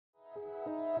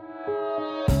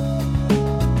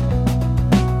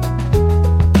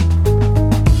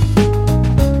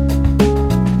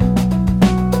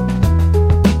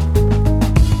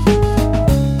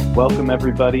welcome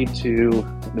everybody to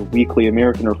the weekly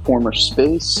American Reformer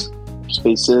Spaces.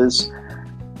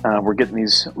 We're getting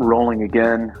these rolling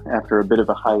again after a bit of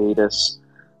a hiatus.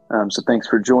 So thanks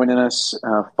for joining us.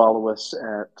 Follow us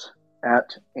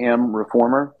at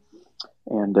AmReformer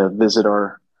and visit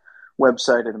our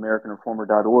website at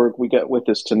AmericanReformer.org. We got with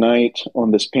us tonight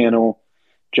on this panel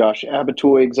Josh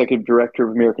Abatoy, Executive Director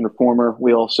of American Reformer.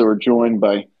 We also are joined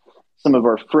by some of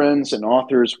our friends and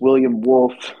authors, William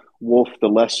Wolfe, Wolfe the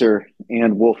Lesser,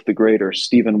 and Wolfe the Greater,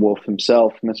 Stephen Wolfe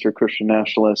himself, Mr. Christian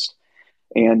Nationalist.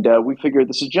 And we figured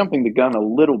this is jumping the gun a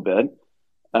little bit,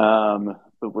 but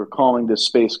we're calling this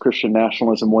space Christian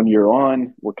Nationalism 1 year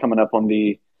on. We're coming up on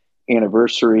the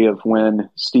anniversary of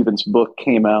when Stephen's book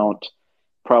came out,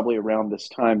 probably around this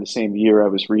time, the same year I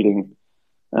was reading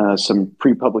some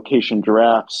pre-publication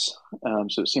drafts.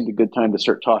 So it seemed a good time to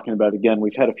start talking about it again.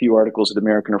 We've had a few articles at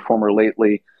American Reformer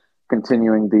lately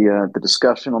continuing the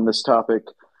discussion on this topic.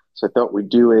 So I thought we'd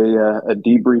do a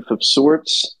debrief of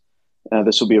sorts.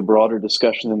 This will be a broader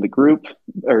discussion than the group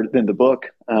or than the book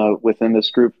within this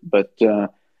group, but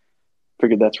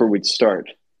figured that's where we'd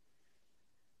start.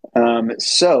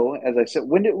 So as I said,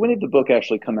 when did the book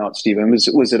actually come out, Stephen?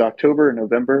 Was it October or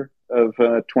November of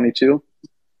 22?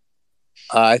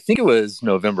 I think it was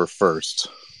November 1st.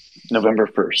 November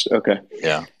 1st. Okay.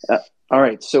 Yeah. All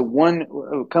right. So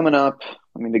coming up,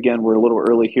 I mean, again, we're a little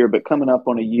early here, but coming up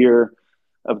on a year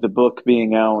of the book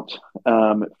being out,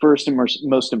 first and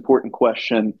most important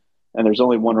question, and there's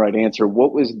only one right answer.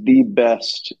 What was the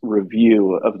best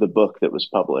review of the book that was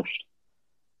published?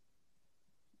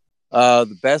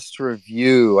 The best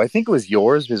review, I think it was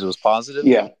yours because it was positive.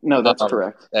 Yeah. No, that's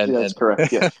correct. That's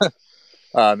correct.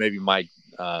 Yeah. Maybe Mike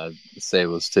say it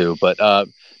was too, but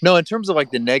no, in terms of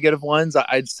like the negative ones,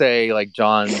 I'd say like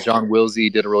John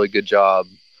Wilsey did a really good job.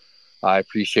 I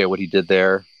appreciate what he did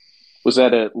there. Was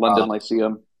that at London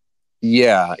Lyceum?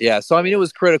 Yeah. So I mean, it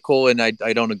was critical, and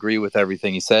I don't agree with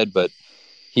everything he said, but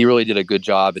he really did a good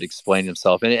job at explaining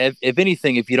himself. And if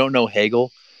anything, if you don't know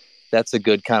Hegel, that's a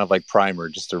good kind of like primer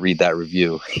just to read that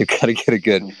review. You got to get a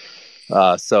good.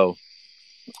 So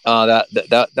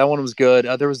that one was good.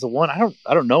 There was the one I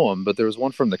don't know him, but there was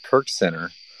one from the Kirk Center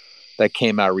that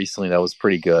came out recently that was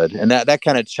pretty good, and that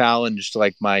kind of challenged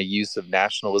like my use of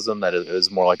nationalism, that it was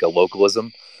more like a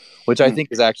localism, which I think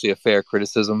is actually a fair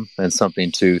criticism and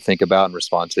something to think about and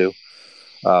respond to.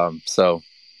 So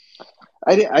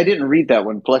I didn't read that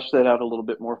one. Flesh that out a little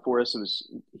bit more for us.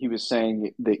 He was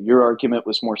saying that your argument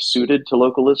was more suited to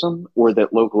localism, or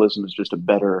that localism is just a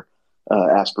better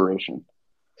aspiration.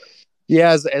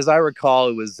 Yeah, as I recall,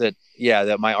 it was that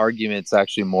my argument's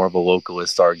actually more of a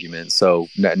localist argument. So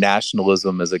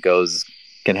nationalism, as it goes,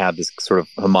 can have this sort of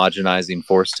homogenizing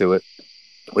force to it,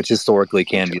 which historically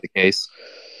can be the case.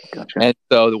 Gotcha. And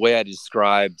so the way I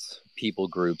described people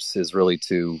groups is really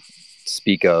to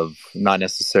speak of not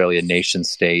necessarily a nation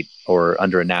state or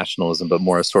under a nationalism, but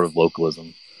more a sort of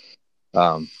localism.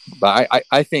 But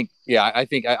I think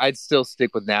I'd still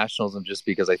stick with nationalism just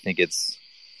because I think it's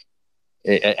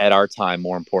at our time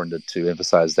more important to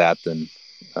emphasize that than.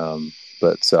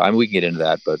 But so I mean, we can get into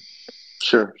that, but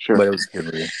sure. But it was good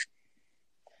review.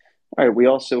 All right, we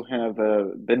also have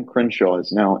Ben Crenshaw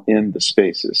is now in the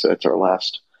spaces. So that's our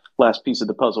last piece of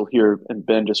the puzzle here. And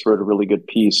Ben just wrote a really good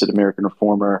piece at American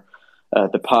Reformer,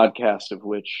 the podcast of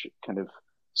which kind of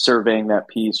surveying that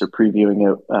piece or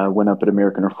previewing it went up at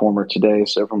American Reformer today.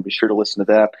 So everyone be sure to listen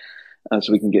to that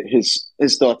so we can get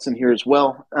his thoughts in here as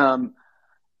well.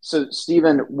 So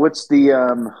Stephen, what's the,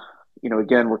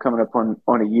 again, we're coming up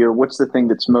on a year. What's the thing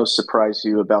that's most surprised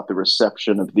you about the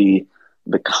reception of the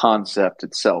concept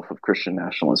itself of Christian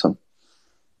nationalism?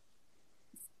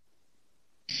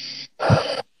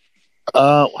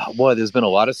 Boy, there's been a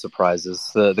lot of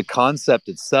surprises. The concept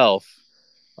itself,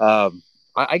 I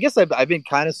guess I've been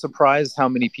kind of surprised how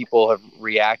many people have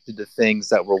reacted to things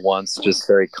that were once just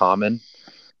very common.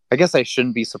 I guess I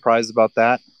shouldn't be surprised about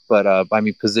that, but I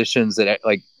mean, positions that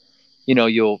like,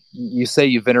 you say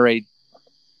you venerate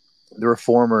the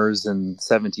reformers and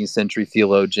 17th century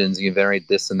theologians, you venerate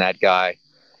this and that guy,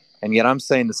 and yet I'm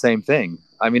saying the same thing.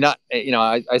 I mean, not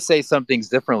I say some things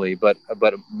differently, but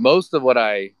most of what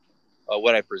I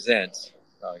present.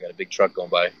 I got a big truck going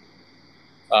by.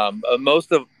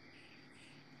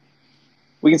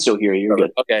 We can still hear you. You're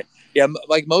good. Okay, yeah,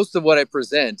 like most of what I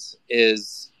present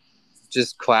is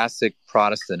just classic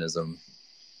Protestantism,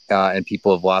 and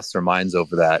people have lost their minds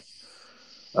over that.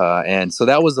 And so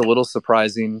that was a little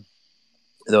surprising,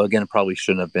 though, again, it probably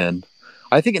shouldn't have been.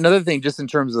 I think another thing, just in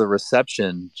terms of the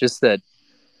reception, just that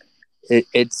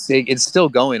it's still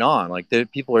going on. Like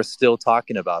people are still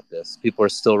talking about this. People are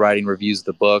still writing reviews of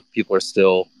the book. People are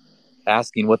still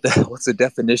asking what's the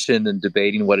definition and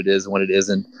debating what it is and what it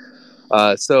isn't.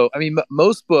 So, I mean,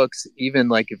 most books, even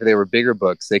like if they were bigger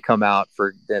books, they come out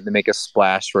they make a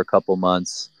splash for a couple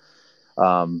months,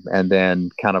 and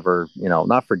then kind of are,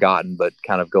 not forgotten, but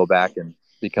kind of go back and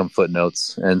become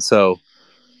footnotes. And so,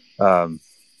 that's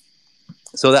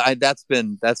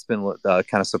been kind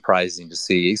of surprising to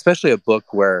see, especially a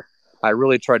book where I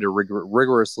really tried to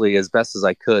rigorously, as best as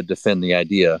I could, defend the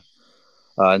idea,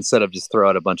 instead of just throw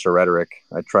out a bunch of rhetoric.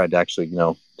 I tried to actually,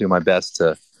 do my best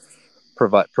to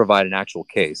provide an actual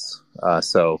case.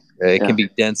 So it can be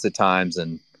dense at times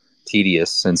and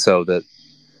tedious. And so but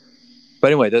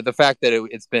anyway, the fact that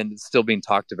it's still being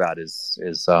talked about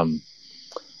is I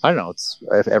don't know, it's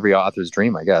every author's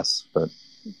dream, I guess. But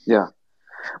yeah.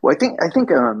 Well, I think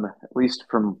at least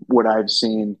from what I've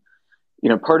seen,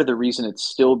 part of the reason it's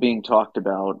still being talked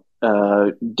about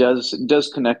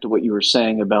does connect to what you were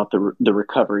saying about the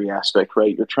recovery aspect,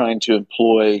 right? You're trying to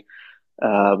employ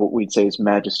what we'd say is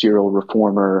magisterial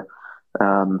reformer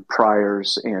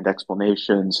priors and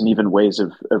explanations, and even ways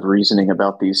of reasoning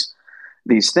about these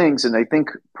things. And I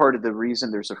think part of the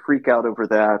reason there's a freak out over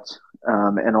that,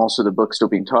 and also the book still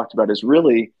being talked about, is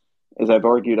really, as I've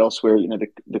argued elsewhere,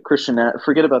 the Christian,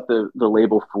 forget about the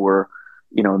label for,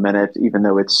 a minute, even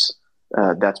though it's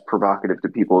that's provocative to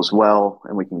people as well,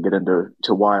 and we can get into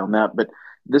why on that. But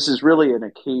this is really an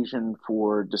occasion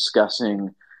for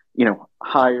discussing,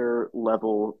 higher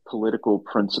level political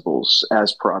principles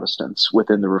as Protestants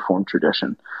within the Reformed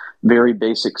tradition. Very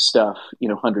basic stuff,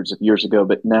 hundreds of years ago,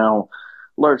 but now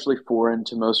largely foreign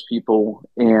to most people,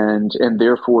 and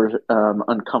therefore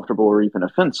uncomfortable or even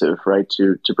offensive, right?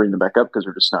 To bring them back up, because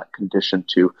we're just not conditioned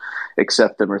to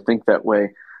accept them or think that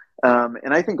way.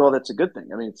 And I think all that's a good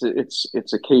thing. I mean,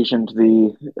 it's occasioned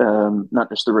the not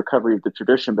just the recovery of the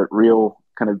tradition, but real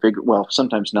kind of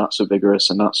sometimes not so vigorous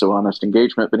and not so honest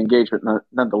engagement, but engagement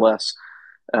nonetheless.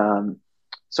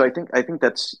 So I think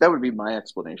that would be my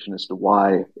explanation as to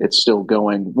why it's still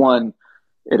going. One,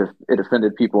 it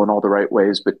offended people in all the right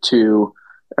ways, but two,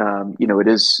 it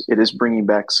is bringing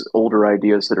back older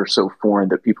ideas that are so foreign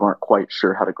that people aren't quite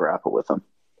sure how to grapple with them.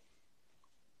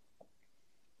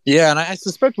 Yeah, and I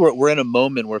suspect we're in a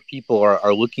moment where people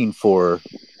are looking for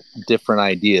different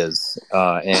ideas,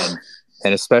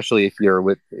 and especially if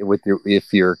you're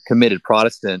if you're committed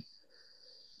Protestant,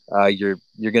 you're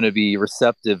going to be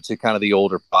receptive to kind of the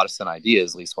older Protestant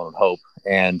ideas, at least one would hope.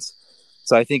 And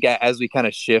so I think as we kind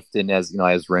of shift, and as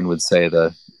Ren would say,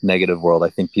 the negative world,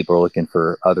 I think people are looking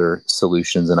for other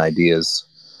solutions and ideas.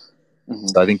 Mm-hmm.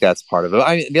 So I think that's part of it.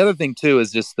 I mean, the other thing too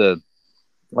is just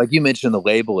like you mentioned, the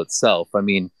label itself. I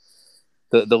mean,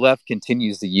 the left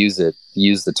continues to use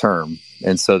the term,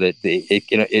 and so that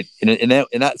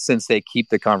in that sense they keep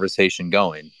the conversation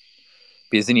going,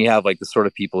 because then you have like the sort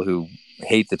of people who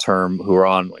hate the term, who are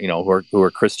on, who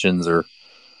are Christians or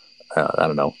I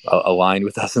don't know, aligned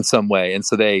with us in some way, and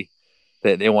so they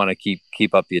want to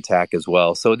keep up the attack as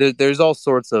well. So there's all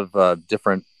sorts of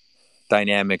different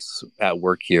dynamics at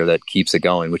work here that keeps it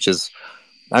going, which is,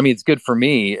 I mean, it's good for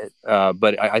me,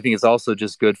 but I think it's also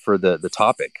just good for the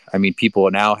topic. I mean,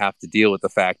 people now have to deal with the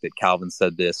fact that Calvin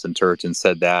said this and Turretin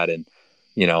said that, and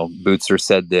Bootser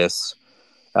said this,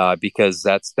 because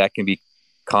that can be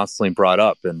constantly brought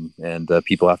up, and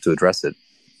people have to address it.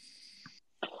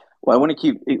 Well, we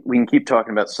can keep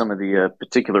talking about some of the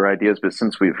particular ideas, but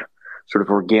since we've sort of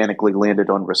organically landed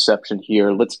on reception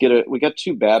here, we got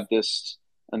two Baptists,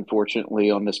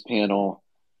 unfortunately, on this panel.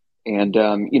 And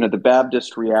the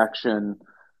Baptist reaction,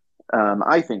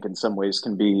 I think, in some ways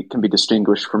can be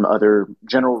distinguished from other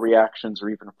general reactions, or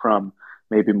even from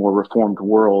maybe more Reformed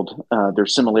world.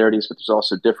 There's similarities, but there's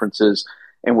also differences,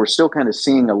 and we're still kind of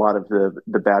seeing a lot of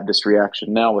the Baptist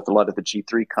reaction now with a lot of the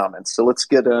G3 comments. So let's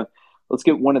get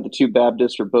one of the two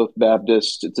Baptists, or both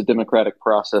Baptists. It's a democratic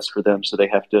process for them, so they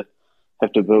have to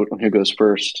vote on who goes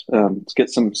first. Let's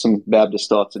get some Baptist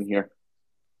thoughts in here.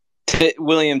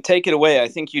 William, take it away. I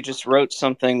think you just wrote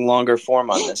something longer form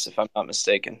on this, if I'm not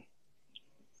mistaken.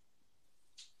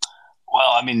 Well,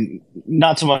 I mean,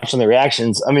 not so much on the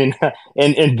reactions. I mean,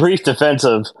 in brief defense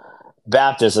of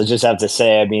Baptists, I just have to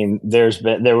say, I mean, there's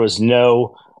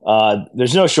no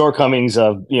shortcomings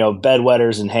of,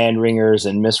 bedwetters and hand wringers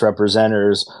and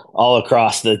misrepresenters all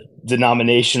across the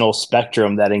denominational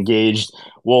spectrum that engaged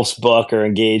Wolf's book or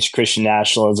engaged Christian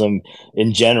nationalism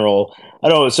in general. I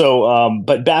don't know. So,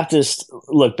 but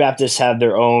Baptists have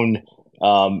their own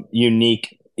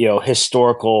unique,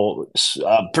 historical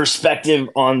perspective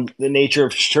on the nature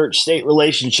of church-state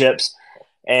relationships.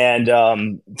 And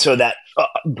so that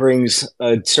brings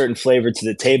a certain flavor to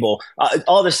the table.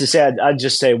 All this to say, I'd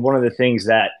just say one of the things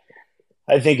that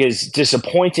I think is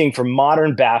disappointing for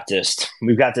modern Baptists.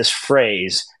 We've got this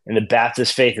phrase in the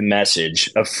Baptist faith and message,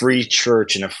 a free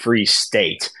church and a free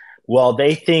state. Well,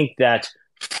 they think that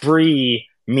free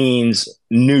means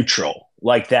neutral,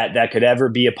 like that could ever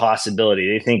be a possibility.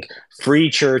 They think free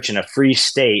church and a free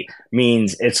state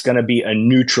means it's going to be a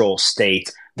neutral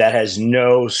state that has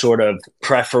no sort of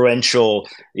preferential,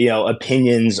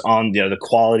 opinions on the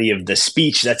quality of the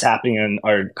speech that's happening in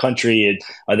our country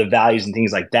and the values and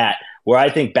things like that. Where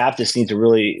I think Baptists need to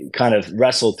really kind of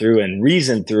wrestle through and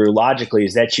reason through logically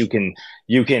is that you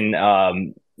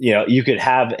could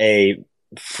have a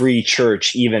free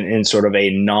church even in sort of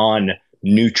a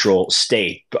non-neutral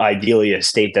state, ideally a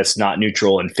state that's not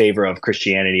neutral in favor of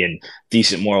Christianity and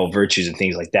decent moral virtues and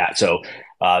things like that. So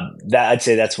that I'd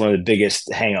say that's one of the biggest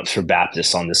hangups for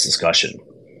Baptists on this discussion.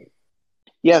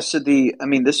 Yeah, so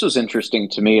this was interesting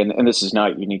to me, and this is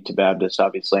not unique to Baptists.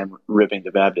 Obviously, I'm ribbing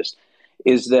the Baptists.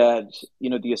 Is that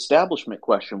the establishment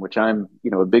question, which I'm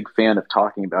a big fan of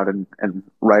talking about and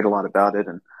write a lot about it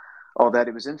and all that.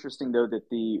 It was interesting though that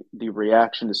the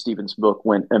reaction to Stephen's book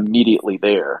went immediately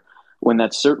there, when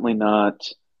that's certainly not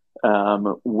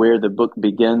where the book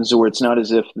begins, or it's not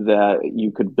as if that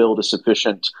you could build a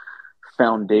sufficient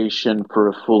foundation for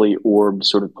a fully orbed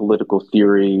sort of political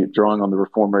theory drawing on the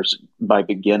reformers by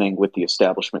beginning with the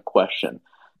establishment question.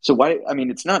 So why? I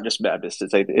mean, it's not just Baptists;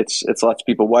 it's lots of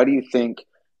people. Why do you think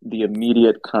the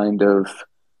immediate kind of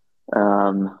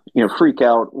freak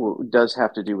out does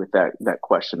have to do with that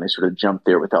question? They sort of jump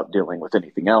there without dealing with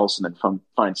anything else, and then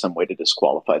find some way to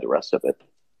disqualify the rest of it.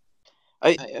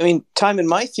 I mean, Timon,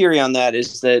 my theory on that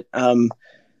is that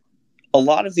a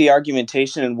lot of the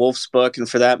argumentation in Wolff's book, and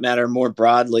for that matter, more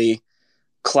broadly,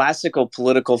 classical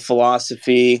political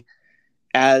philosophy,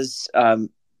 as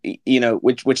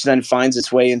which then finds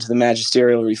its way into the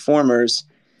magisterial reformers,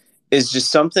 is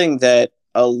just something that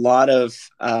a lot of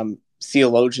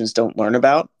theologians don't learn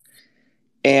about.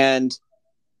 And,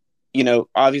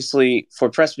 obviously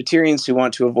for Presbyterians who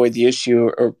want to avoid the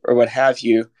issue or what have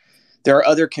you, there are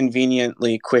other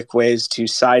conveniently quick ways to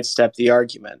sidestep the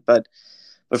argument. But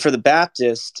for the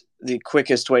Baptist, the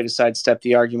quickest way to sidestep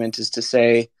the argument is to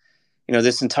say,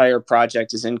 this entire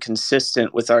project is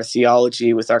inconsistent with our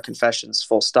theology, with our confessions,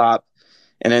 full stop,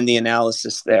 and then the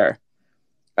analysis there.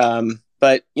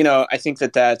 But I think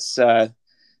that's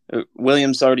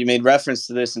William's already made reference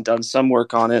to this and done some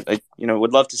work on it. I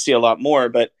would love to see a lot more,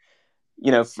 but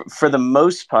for the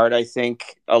most part, I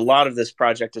think a lot of this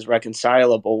project is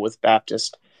reconcilable with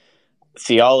Baptist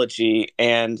theology.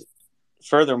 And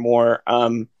furthermore,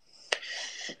 I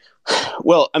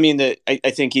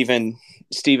think even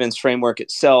Stephen's framework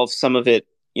itself, some of it,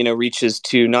 reaches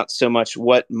to not so much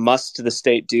what must the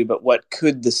state do, but what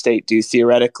could the state do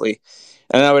theoretically.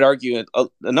 And I would argue a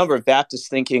number of Baptist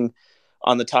thinking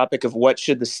on the topic of what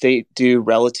should the state do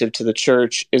relative to the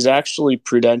church is actually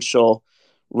prudential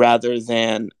rather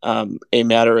than a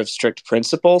matter of strict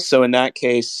principle. So in that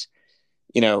case,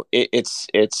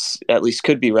 it's at least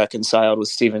could be reconciled with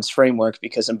Stephen's framework,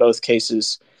 because in both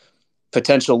cases,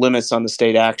 potential limits on the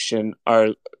state action are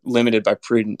limited by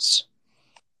prudence.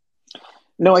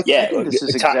 No, I think this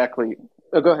is exactly.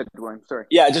 Oh, go ahead, Dwayne. Sorry.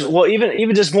 Yeah,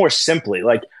 even just more simply,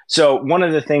 so one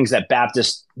of the things that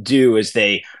Baptists do is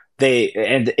they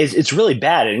and it's really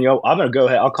bad. And I'm going to go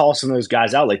ahead. I'll call some of those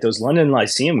guys out, like those London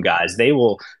Lyceum guys. They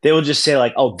will just say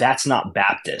like, "Oh, that's not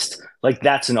Baptist." Like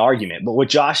that's an argument. But what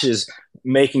Josh is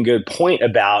making a good point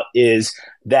about is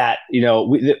that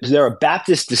there are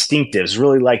Baptist distinctives.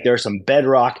 Really, like there are some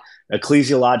bedrock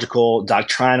ecclesiological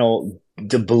doctrinal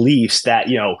beliefs that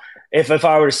if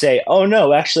I were to say, oh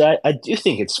no, actually I do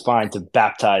think it's fine to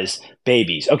baptize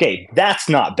babies. Okay, that's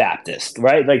not Baptist,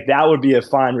 right? Like that would be a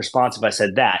fine response if I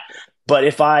said that. But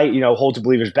if I, hold to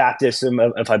believers' baptism,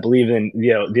 if I believe in,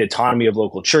 the autonomy of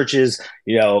local churches,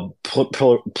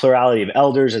 plurality of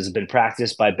elders as has been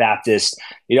practiced by Baptists,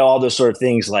 all those sort of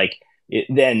things,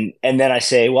 then I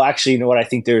say, well, actually, you know what? I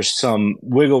think there's some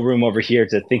wiggle room over here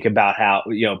to think about how,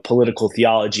 political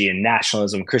theology and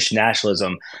nationalism, Christian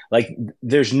nationalism, like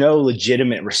there's no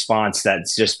legitimate response that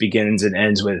just begins and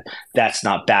ends with that's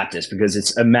not Baptist, because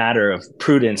it's a matter of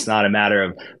prudence, not a matter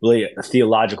of really a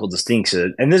theological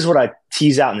distinction. And this is what I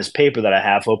tease out in this paper that I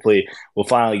have, hopefully will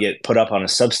finally get put up on a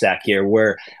Substack here,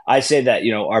 where I say that,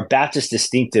 our Baptist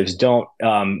distinctives don't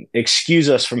excuse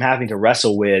us from having to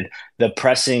wrestle with the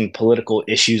pressing political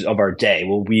issues of our day.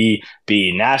 Will we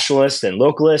be nationalists and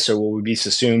localists, or will we be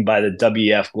subsumed by the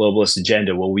WEF globalist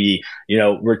agenda? Will we,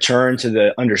 return to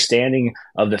the understanding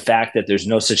of the fact that there's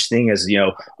no such thing as,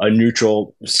 a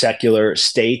neutral secular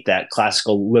state, that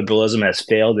classical liberalism has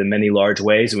failed in many large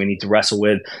ways, and we need to wrestle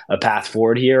with a path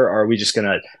forward here? Or are we just going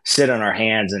to sit on our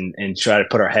hands and try to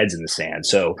put our heads in the sand?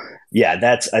 So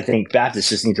yeah, I think Baptists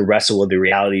just need to wrestle with the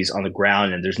realities on the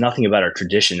ground, and there's nothing about our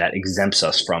tradition that exempts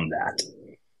us from that.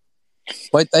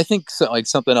 But I think like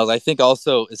something else. I think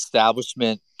also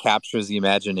establishment captures the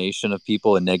imagination of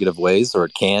people in negative ways, or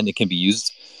it can be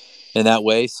used in that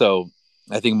way. So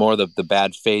I think more the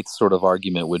bad faith sort of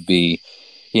argument would be,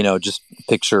 just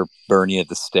picture burning at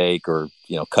the stake, or,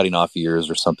 cutting off ears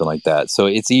or something like that. So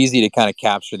it's easy to kind of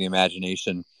capture the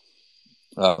imagination.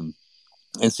 And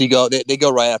so they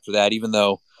go right after that, even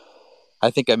though I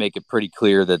think I make it pretty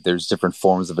clear that there's different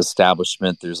forms of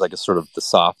establishment. There's like a sort of the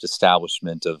soft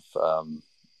establishment of,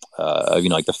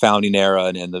 like the founding era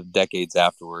and the decades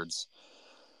afterwards.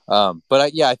 But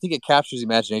I think it captures the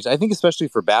imagination. I think especially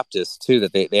for Baptists too,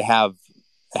 that they have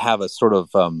a sort of,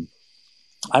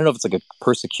 I don't know if it's like a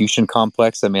persecution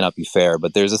complex. That may not be fair,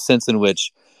 but there's a sense in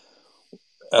which,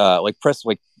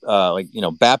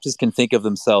 Baptists can think of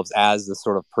themselves as the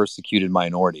sort of persecuted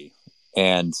minority,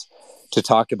 and to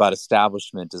talk about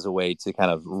establishment is a way to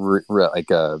kind of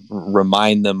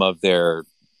remind them of their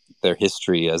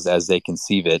history as they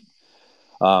conceive it.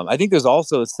 I think there's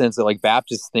also a sense that like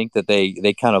Baptists think that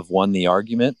they kind of won the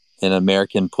argument in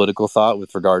American political thought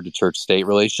with regard to church-state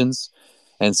relations.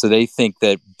 And so they think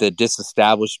that the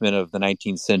disestablishment of the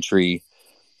 19th century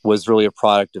was really a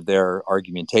product of their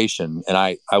argumentation. And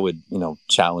I would,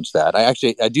 challenge that. I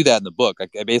do that in the book.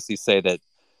 I basically say that,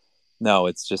 no,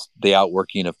 it's just the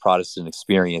outworking of Protestant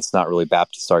experience, not really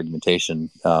Baptist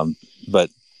argumentation. But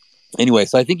anyway,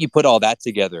 so I think you put all that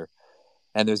together,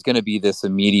 and there's going to be this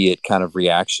immediate kind of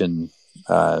reaction,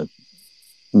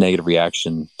 negative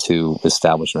reaction to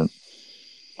establishment.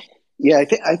 Yeah,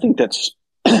 I think that's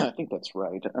I think that's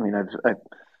right. I mean,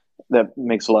 that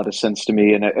makes a lot of sense to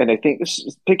me, and I think this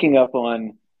is picking up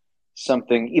on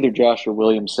something either Josh or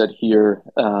William said here,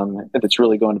 that's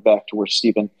really going back to where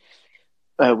Stephen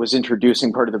was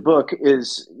introducing part of the book.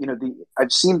 Is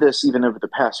I've seen this even over the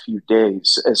past few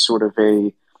days as sort of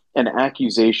an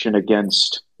accusation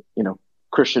against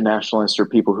Christian nationalists, or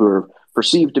people who are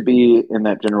perceived to be in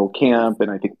that general camp,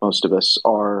 and I think most of us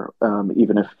are,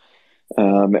 even if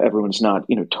everyone's not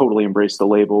totally embraced the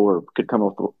label or could come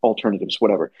up with alternatives,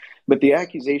 whatever. But the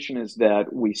accusation is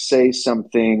that we say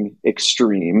something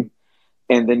extreme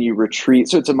and then you retreat.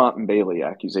 So it's a Mott and Bailey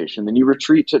accusation. Then you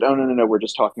retreat to, oh, no, we're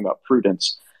just talking about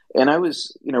prudence. And I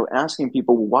was, asking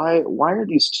people, why are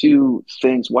these two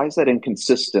things, why is that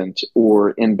inconsistent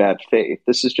or in bad faith?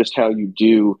 This is just how you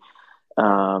do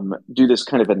this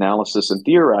kind of analysis and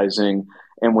theorizing.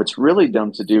 And what's really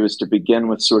dumb to do is to begin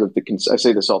with sort of I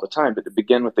say this all the time, but to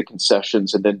begin with the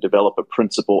concessions and then develop a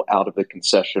principle out of the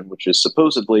concession, which is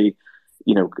supposedly,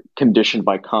 conditioned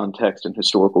by context and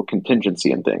historical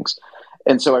contingency and things.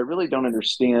 And so I really don't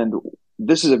understand.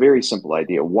 This is a very simple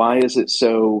idea. Why is it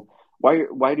so?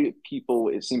 Why do people,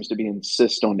 it seems to be,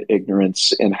 insist on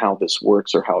ignorance in how this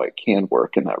works or how it can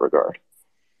work in that regard?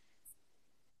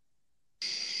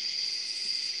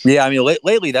 Yeah, I mean,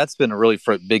 lately that's been a really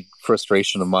big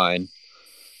frustration of mine.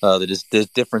 The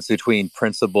difference between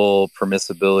principle,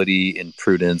 permissibility, and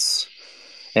prudence.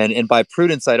 And by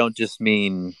prudence, I don't just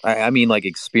mean, I mean like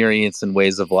experience and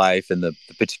ways of life and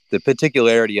the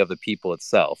particularity of the people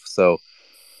itself. So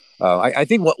I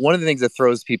think one of the things that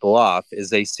throws people off is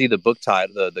they see the book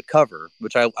title, the cover,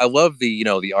 which I love the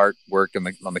artwork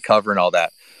and on the cover and all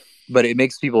that, but it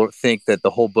makes people think that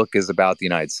the whole book is about the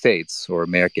United States or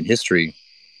American history,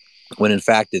 when in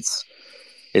fact it's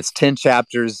 10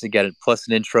 chapters, again, plus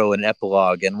an intro and an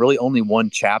epilogue, and really only one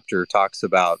chapter talks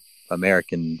about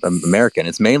American.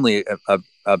 It's mainly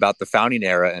about the founding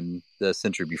era and the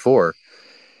century before,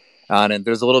 and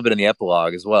there's a little bit in the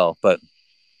epilogue as well. But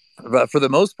for the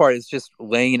most part, it's just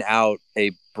laying out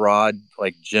a broad,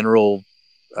 like general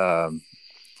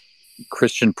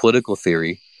Christian political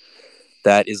theory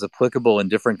that is applicable in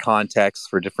different contexts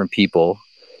for different people.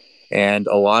 And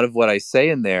a lot of what I say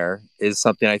in there is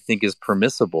something I think is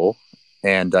permissible.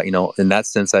 And, in that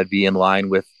sense, I'd be in line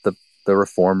with the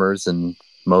reformers and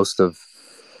most of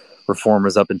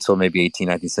reformers up until maybe 18th,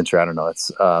 19th century. I don't know.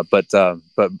 It's,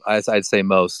 but I'd say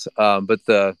most, but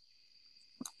then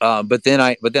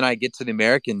I get to the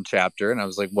American chapter and I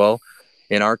was like, well,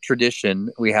 in our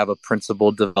tradition, we have a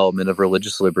principled development of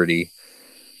religious liberty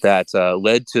that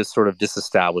led to sort of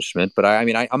disestablishment. But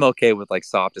I'm okay with like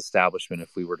soft establishment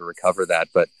if we were to recover that.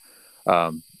 But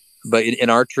in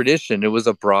our tradition, it was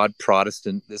a broad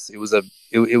Protestant.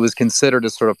 It was considered a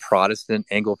sort of Protestant,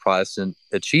 Anglo-Protestant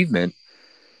achievement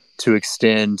to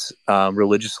extend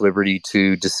religious liberty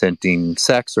to dissenting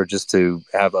sects, or just to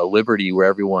have a liberty where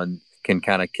everyone can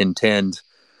kind of contend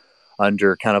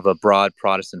under kind of a broad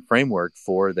Protestant framework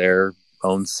for their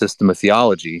own system of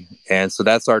theology. And so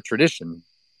that's our tradition.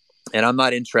 And I'm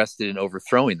not interested in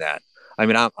overthrowing that. I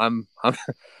mean,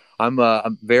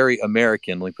 I'm very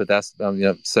American. Let me put that,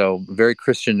 so very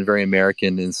Christian, very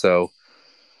American. And so,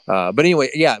 but anyway,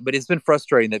 yeah, but it's been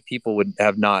frustrating that people would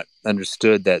have not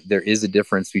understood that there is a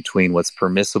difference between what's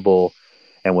permissible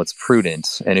and what's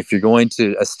prudent. And if you're going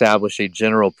to establish a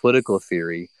general political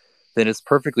theory, then it's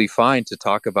perfectly fine to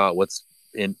talk about what's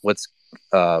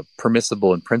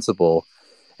permissible in principle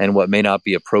and what may not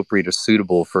be appropriate or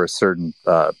suitable for a certain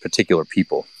particular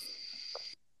people.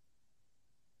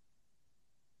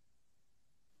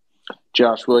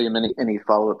 Josh, William, any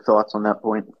follow-up thoughts on that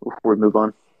point before we move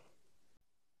on?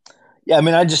 Yeah, I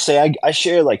mean, I just say I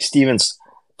share like Stephen's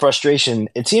frustration.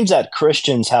 It seems that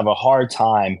Christians have a hard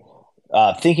time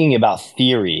thinking about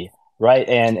theory, right,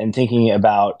 and thinking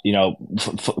about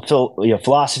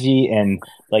philosophy and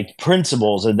like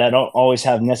principles, and that don't always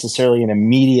have necessarily an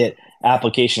immediate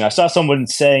application. I saw someone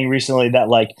saying recently that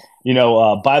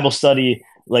Bible study,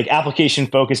 like application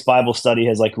focused Bible study,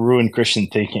 has like ruined Christian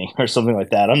thinking or something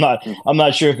like that. I'm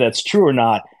not sure if that's true or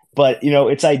not, but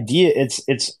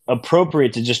it's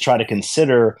appropriate to just try to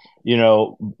consider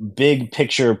big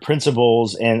picture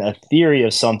principles and a theory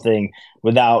of something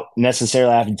without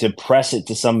necessarily having to press it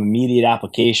to some immediate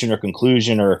application or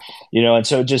conclusion and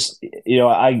so just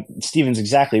Stephen's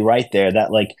exactly right there that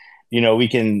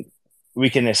we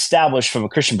can establish from a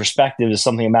Christian perspective, is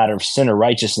something a matter of sin or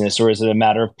righteousness, or is it a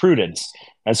matter of prudence?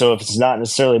 And so if it's not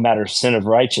necessarily a matter of sin of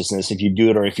righteousness, if you do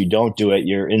it or if you don't do it,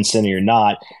 you're in sin or you're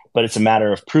not, but it's a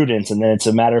matter of prudence. And then it's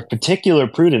a matter of particular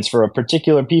prudence for a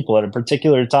particular people at a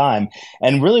particular time.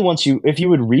 And really, if you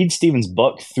would read Stephen's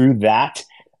book through that,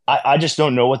 I just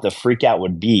don't know what the freak out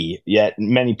would be, yet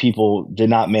many people did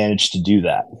not manage to do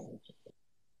that.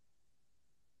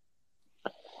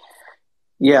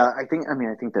 Yeah, I think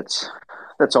that's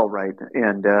all right.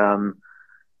 And,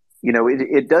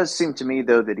 it does seem to me,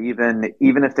 though, that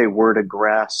even if they were to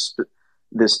grasp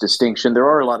this distinction, there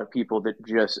are a lot of people that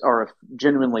just are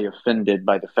genuinely offended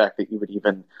by the fact that you would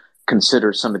even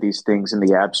consider some of these things in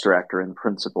the abstract or in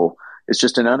principle. It's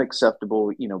just an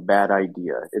unacceptable, bad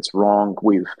idea. It's wrong.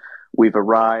 We've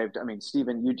arrived. I mean,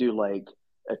 Stephen, you do like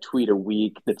a tweet a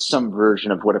week that's some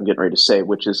version of what I'm getting ready to say,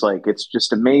 which is like, it's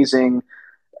just amazing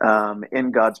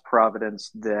in God's providence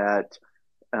that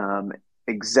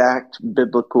exact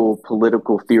biblical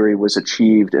political theory was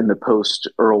achieved in the post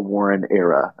Earl Warren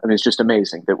era. I mean, it's just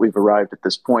amazing that we've arrived at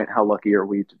this point. How lucky are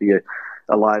we to be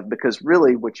alive? Because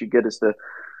really, what you get is the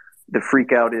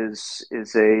freak out is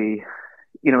an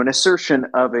assertion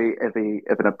of an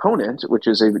opponent, which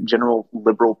is a general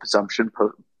liberal presumption,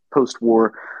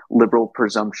 post-war liberal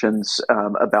presumptions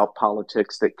about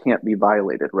politics that can't be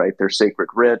violated. Right? They're sacred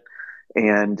writ.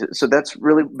 And so that's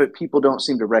really, but people don't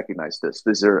seem to recognize this.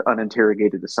 These are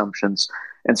uninterrogated assumptions.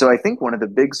 And so I think one of the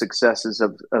big successes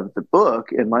of the book,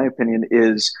 in my opinion,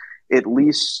 is at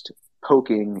least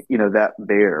poking, that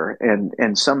bear.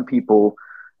 And some people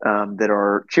that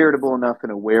are charitable enough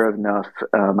and aware enough,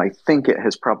 I think it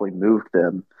has probably moved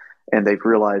them. And they've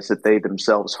realized that they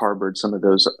themselves harbored some of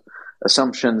those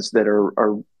assumptions that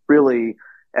are really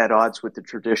at odds with the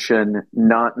tradition,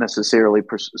 not necessarily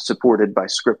supported by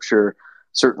Scripture,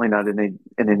 certainly not in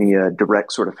any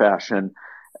direct sort of fashion.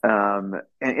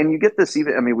 And you get this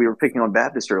even, I mean, we were picking on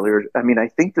Baptist earlier. I mean, I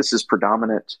think this is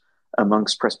predominant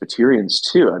amongst Presbyterians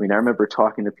too. I mean, I remember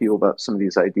talking to people about some of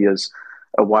these ideas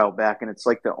a while back, and it's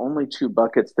like the only two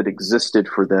buckets that existed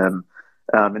for them.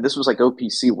 And this was like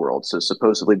OPC world, so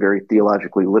supposedly very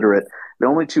theologically literate. The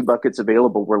only two buckets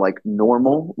available were like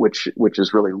normal, which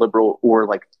is really liberal, or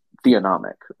like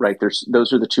theonomic, right?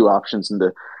 Those are the two options in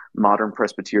the modern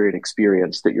Presbyterian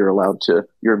experience that you're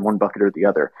in one bucket or the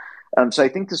other. So I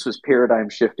think this was paradigm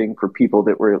shifting for people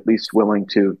that were at least willing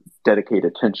to dedicate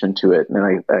attention to it.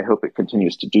 And I hope it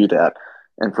continues to do that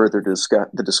and further discuss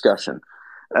the discussion.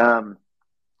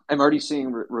 I'm already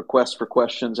seeing requests for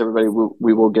questions. Everybody,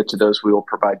 we will get to those. We will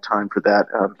provide time for that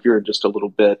here in just a little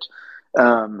bit.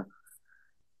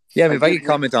 Yeah, I mean, if I could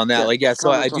comment on that,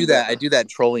 so I do that. I do that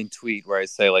trolling tweet where I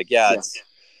say,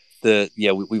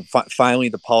 finally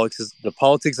the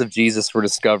politics of Jesus were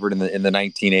discovered in the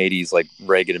 1980s, like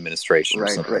Reagan administration or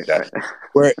something like that.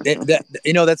 Right.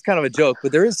 Where that's kind of a joke,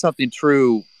 but there is something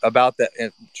true about that.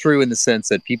 True in the sense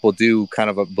that people do kind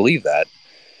of believe that.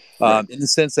 In the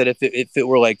sense that if it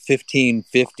were like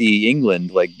 1550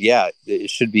 England, it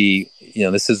should be,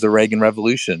 this is the Reagan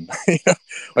Revolution.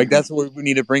 That's what we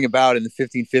need to bring about in the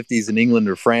 1550s in England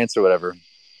or France or whatever.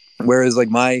 Whereas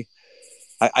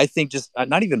I think just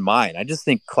not even mine. I just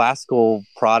think classical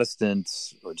Protestant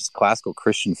or just classical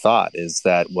Christian thought is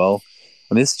that, well,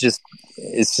 I mean, this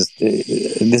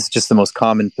is just the most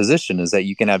common position, is that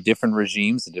you can have different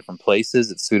regimes in different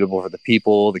places. It's suitable for the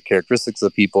people, the characteristics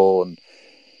of the people,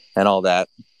 and all that.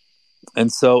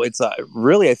 And so it's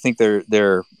really, I think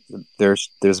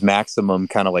there's maximum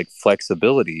kind of like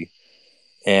flexibility,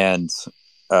 and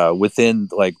within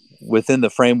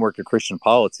the framework of Christian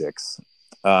politics,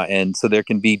 and so there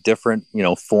can be different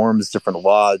forms, different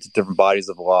laws, different bodies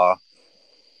of law.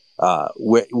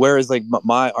 Whereas like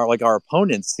our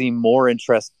opponents seem more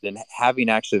interested in having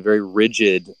actually a very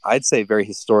rigid, I'd say very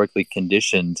historically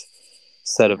conditioned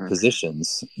set of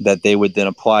positions that they would then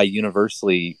apply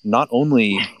universally, not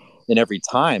only in every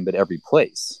time, but every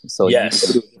place. So yes,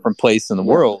 you go to a different place in the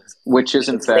world, which is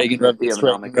in fact Reagan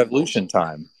Revolution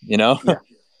time,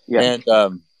 Yeah.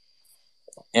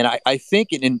 And I think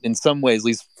in some ways, at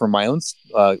least from my own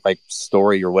like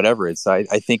story or whatever,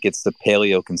 I think it's the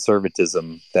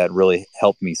paleo-conservatism that really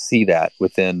helped me see that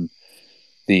within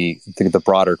the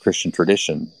broader Christian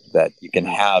tradition, that you can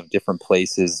have different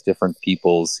places, different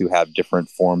peoples who have different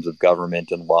forms of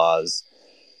government and laws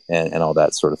and all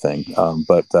that sort of thing.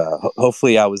 But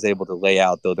hopefully I was able to lay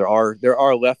out, though there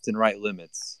are left and right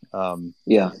limits,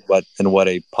 what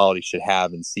a polity should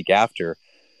have and seek after,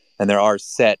 and there are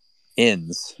set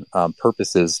ends,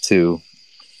 purposes to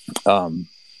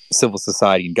civil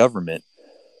society and government,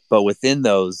 but within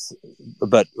those,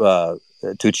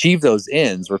 to achieve those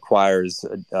ends requires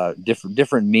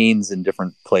different means in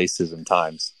different places and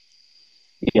times.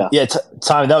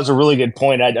 Tom, that was a really good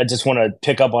point. I just want to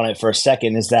pick up on it for a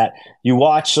second, is that you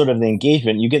watch sort of the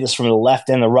engagement, you get this from the left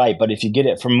and the right, but if you get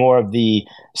it from more of the,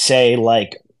 say,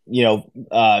 like,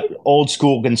 old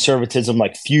school conservatism,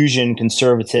 like fusion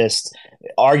conservatist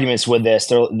arguments with this,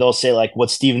 they'll say like what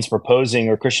Stephen's proposing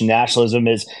or Christian nationalism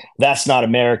is, that's not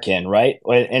American, right?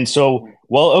 And so,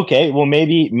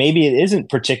 maybe it isn't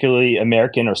particularly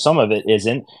American, or some of it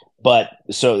isn't, but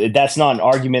so that's not an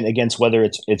argument against whether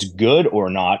it's good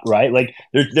or not, right? Like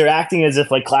they're acting as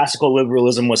if like classical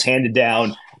liberalism was handed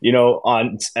down,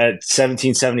 at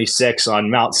 1776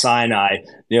 on Mount Sinai,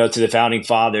 to the founding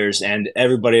fathers, and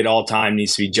everybody at all time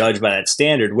needs to be judged by that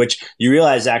standard, which you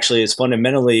realize actually is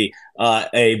fundamentally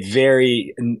a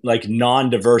very like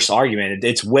non-diverse argument.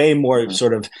 It's way more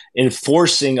sort of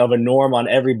enforcing of a norm on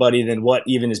everybody than what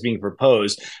even is being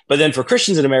proposed. But then for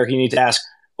Christians in America, you need to ask,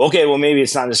 okay, well, maybe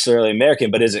it's not necessarily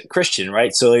American, but is it Christian,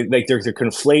 right? So like they're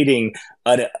conflating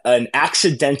an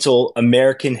accidental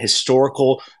American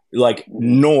historical like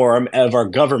norm of our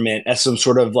government as some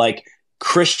sort of like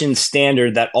Christian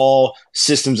standard that all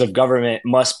systems of government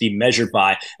must be measured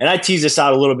by. And I tease this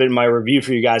out a little bit in my review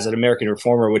for you guys at American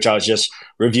Reformer, which I was just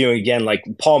reviewing again. Like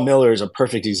Paul Miller is a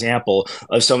perfect example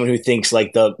of someone who thinks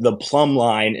like the plumb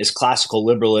line is classical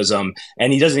liberalism,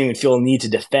 and he doesn't even feel a need to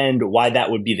defend why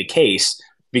that would be the case,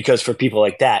 because for people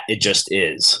like that, it just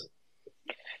is.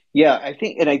 Yeah, I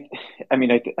think, and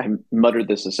I muttered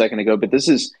this a second ago, but this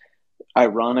is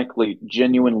ironically,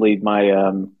 genuinely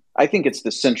I think it's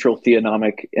the central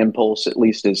theonomic impulse, at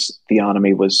least as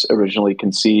theonomy was originally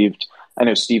conceived. I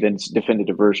know Stevens defended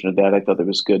a version of that. I thought there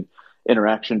was good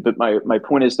interaction, but my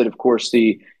point is that, of course,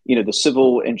 the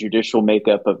civil and judicial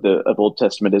makeup of Old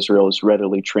Testament Israel is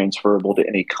readily transferable to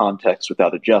any context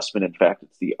without adjustment. In fact,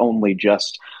 it's the only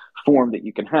just form that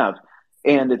you can have.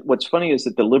 And what's funny is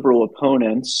that the liberal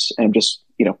opponents, and just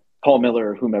Paul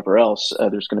Miller or whomever else,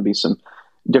 there's going to be some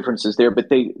differences there, but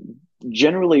they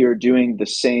generally are doing the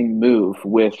same move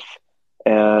with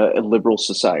a liberal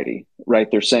society, right?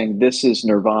 They're saying this is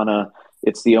nirvana.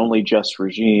 It's the only just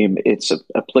regime. It's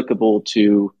applicable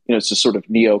to, it's a sort of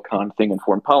neocon thing in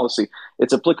foreign policy.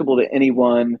 It's applicable to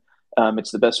anyone. It's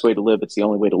the best way to live. It's the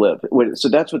only way to live. So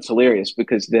that's what's hilarious,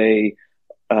 because they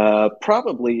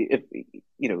probably,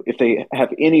 if they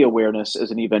have any awareness as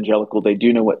an evangelical, they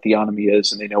do know what theonomy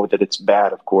is, and they know that it's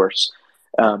bad, of course.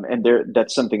 And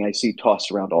that's something I see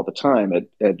tossed around all the time at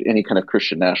any kind of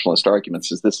Christian nationalist arguments,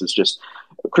 is this is just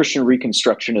Christian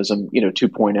Reconstructionism,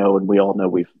 2.0, and we all know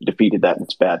we've defeated that and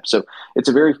it's bad. So it's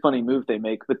a very funny move they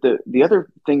make. But the other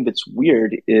thing that's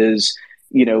weird is,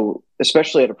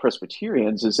 especially out of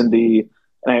Presbyterians, is and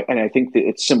I think that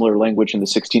it's similar language in the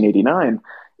 1689,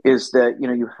 is that,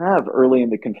 you have early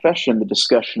in the confession the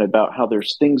discussion about how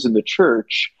there's things in the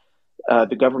church,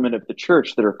 the government of the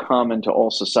church, that are common to all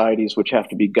societies, which have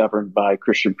to be governed by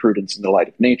Christian prudence in the light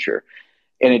of nature.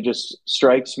 And it just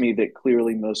strikes me that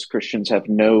clearly most Christians have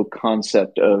no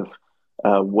concept of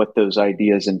what those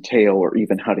ideas entail, or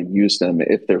even how to use them,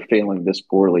 if they're failing this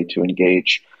poorly to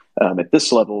engage at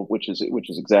this level, which is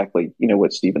exactly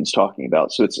what Stephen's talking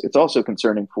about. So it's also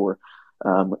concerning for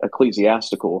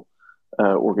ecclesiastical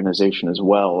organization as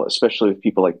well, especially with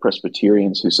people like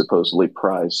Presbyterians who supposedly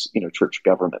prize church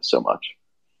government so much.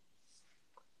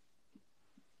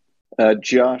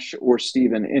 Josh or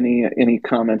Stephen, any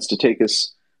comments to take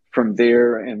us from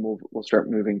there, and we'll start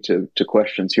moving to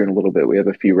questions here in a little bit. We have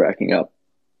a few racking up.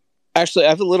 Actually, I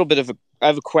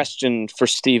have a question for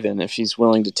Stephen if he's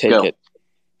willing to take it.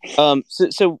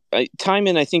 So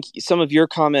Timon, I think some of your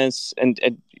comments and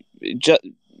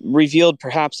revealed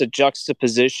perhaps a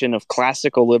juxtaposition of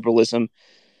classical liberalism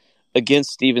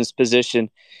against Stephen's position.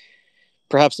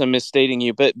 Perhaps I'm misstating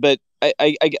you, but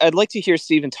I'd like to hear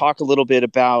Stephen talk a little bit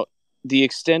about the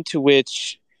extent to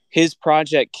which his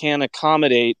project can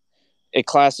accommodate a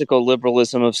classical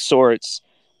liberalism of sorts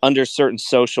under certain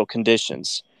social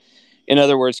conditions. In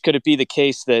other words, could it be the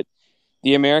case that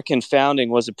the American founding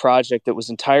was a project that was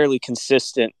entirely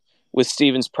consistent with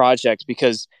Stephen's project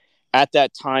because at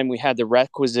that time we had the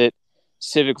requisite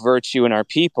civic virtue in our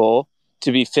people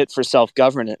to be fit for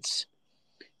self-governance?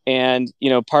 And,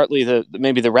 partly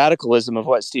maybe the radicalism of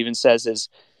what Stephen says is,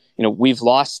 we've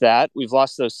lost that. We've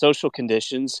lost those social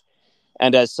conditions.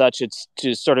 And as such, it's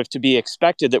to be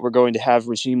expected that we're going to have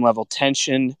regime level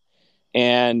tension.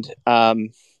 And,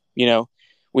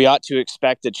 we ought to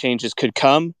expect that changes could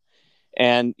come.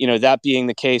 And, that being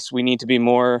the case, we need to be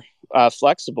more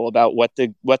flexible about what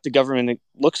the government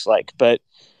looks like. But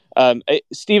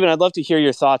Stephen, I'd love to hear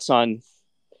your thoughts on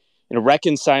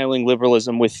reconciling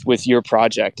liberalism with your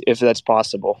project, if that's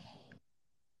possible.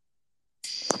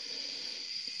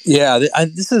 Yeah,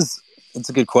 it's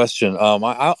a good question.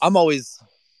 I'm always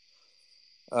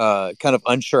kind of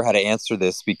unsure how to answer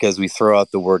this because we throw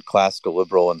out the word classical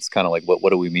liberal, and it's kind of like, what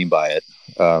do we mean by it?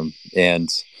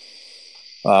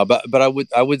 But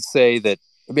I would say that,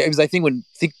 because I think when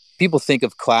people think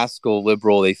of classical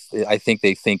liberal, I think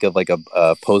they think of like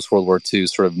a post World War II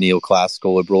sort of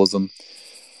neoclassical liberalism,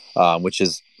 which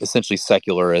is essentially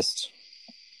secularist.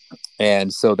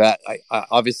 And so that I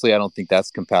obviously I don't think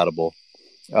that's compatible.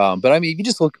 But I mean, if you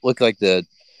just look like the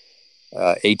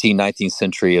 18th, 19th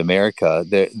century America,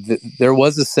 there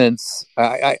was a sense.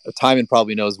 Timon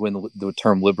probably knows when the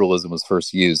term liberalism was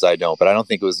first used. I don't, but I don't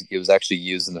think it was actually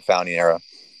used in the founding era.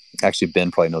 Actually,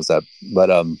 Ben probably knows that. But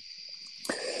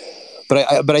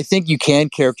I think you can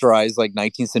characterize like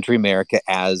 19th century America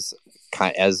as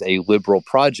a liberal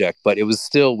project, but it was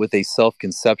still with a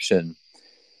self-conception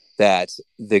that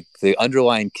the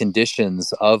underlying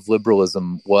conditions of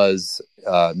liberalism was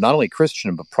not only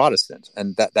Christian but Protestant,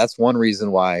 and that's one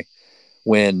reason why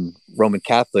when Roman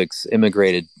Catholics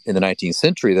immigrated in the 19th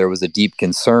century, there was a deep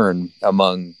concern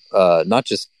among not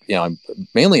just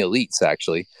mainly elites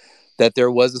actually, that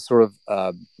there was a sort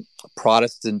of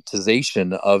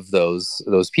Protestantization of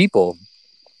those people,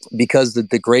 because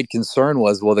the great concern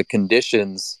was, well, the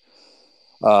conditions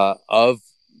of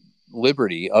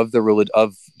liberty, of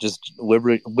just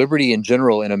liberty in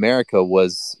general in America,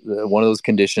 was one of those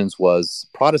conditions was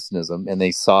Protestantism, and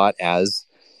they saw it as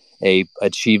a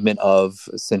achievement of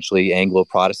essentially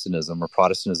Anglo-Protestantism or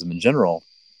Protestantism in general.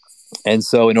 And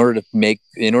so in order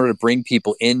to bring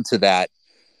people into that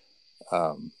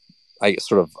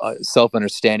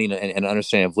self-understanding and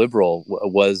understanding of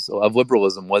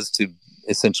liberalism was to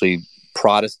essentially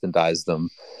Protestantize them.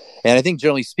 And I think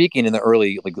generally speaking, in the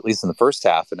early, like at least in the first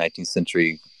half of 19th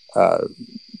century,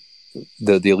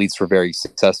 the elites were very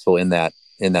successful in that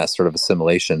sort of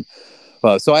assimilation.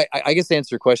 So I guess to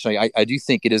answer your question, I do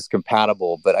think it is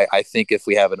compatible, but I think if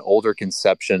we have an older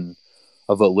conception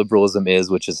of what liberalism is,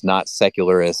 which is not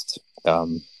secularist,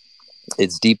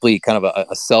 it's deeply kind of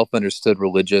a self-understood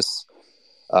religious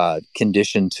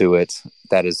condition to it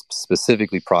that is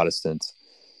specifically Protestant.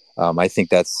 I think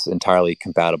that's entirely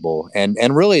compatible,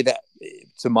 and really, that,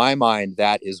 to my mind,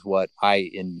 that is what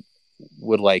I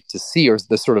would like to see, or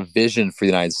the sort of vision for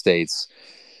the United States,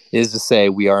 is to say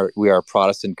we are a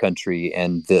Protestant country,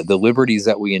 and the liberties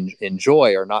that we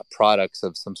enjoy are not products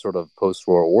of some sort of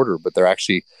post-war order, but they're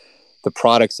actually the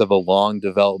products of a long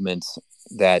development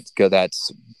that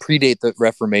predate the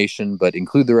Reformation, but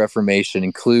include the Reformation,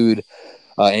 include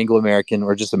Anglo-American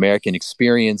or just American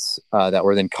experience that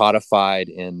were then codified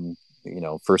in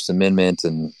First Amendment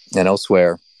and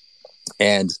elsewhere.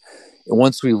 And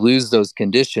once we lose those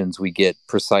conditions, we get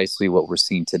precisely what we're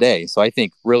seeing today. So I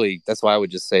think really that's why I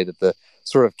would just say that the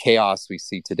sort of chaos we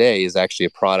see today is actually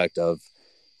a product of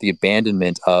the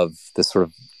abandonment of the sort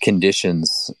of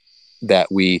conditions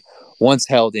that we once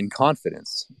held in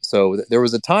confidence. So there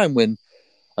was a time when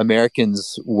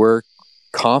Americans were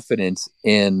confident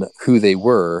in who they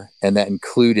were, and that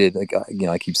included, like,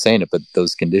 I keep saying it, but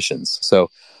those conditions. So,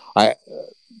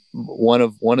 one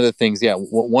of the things,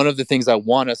 one of the things I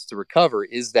want us to recover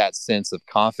is that sense of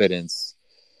confidence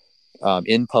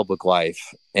in public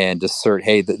life, and assert,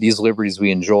 hey, these liberties we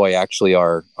enjoy actually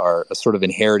are a sort of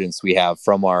inheritance we have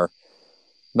from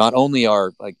not only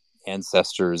our like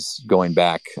ancestors going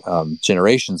back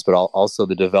generations, but also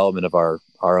the development of our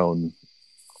own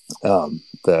of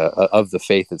the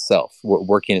faith itself,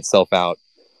 working itself out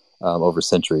over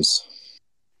centuries.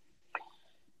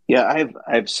 Yeah,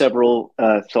 I have several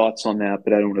thoughts on that,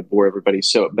 but I don't want to bore everybody.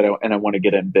 I want to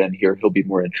get in Ben here. He'll be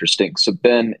more interesting. So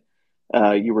Ben,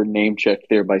 you were name checked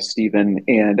there by Stephen,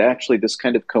 and actually this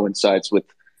kind of coincides with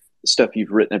stuff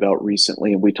you've written about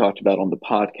recently, and we talked about on the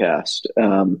podcast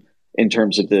in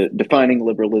terms of the defining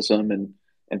liberalism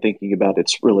and thinking about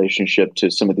its relationship to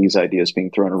some of these ideas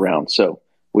being thrown around. So,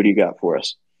 what do you got for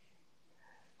us?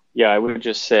 Yeah, I would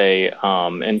just say,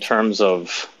 in terms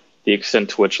of the extent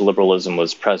to which liberalism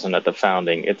was present at the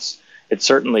founding, it's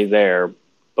certainly there,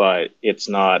 but it's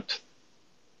not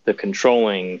the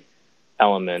controlling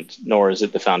element, nor is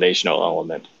it the foundational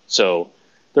element. So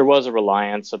there was a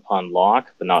reliance upon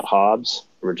Locke, but not Hobbes,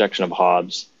 a rejection of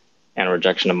Hobbes, and a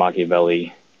rejection of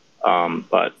Machiavelli,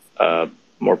 but a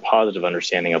more positive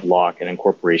understanding of Locke and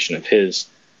incorporation of his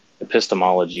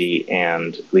epistemology,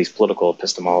 and at least political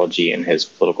epistemology, in his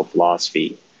political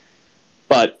philosophy.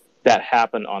 But that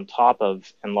happened on top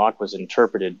of, and Locke was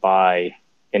interpreted by,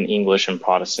 an English and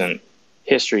Protestant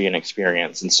history and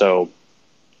experience. And so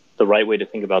the right way to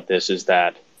think about this is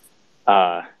that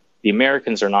the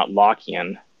Americans are not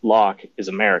Lockean. Locke is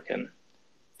American,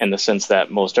 in the sense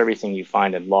that most everything you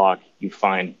find in Locke, you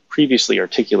find previously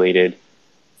articulated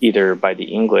either by the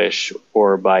English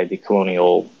or by the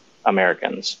colonial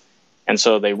Americans. And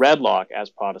so they read Locke as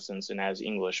Protestants and as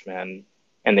Englishmen,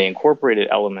 and they incorporated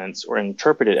elements or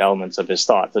interpreted elements of his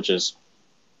thought, such as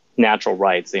natural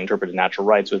rights. They interpreted natural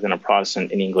rights within a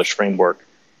Protestant and English framework.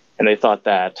 And they thought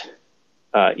that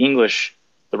the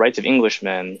rights of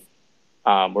Englishmen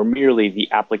were merely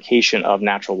the application of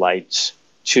natural rights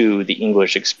to the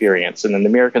English experience. And then the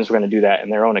Americans were going to do that in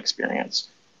their own experience.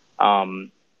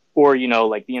 Or,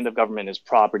 like the end of government is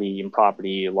property, and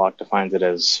property, Locke defines it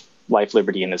as life,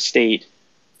 liberty, and estate.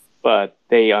 But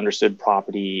they understood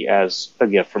property as a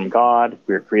gift from God.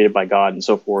 We were created by God and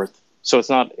so forth. So it's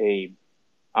not a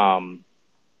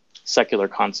secular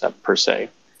concept per se.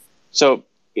 So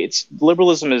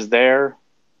liberalism is there,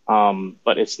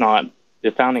 but it's not,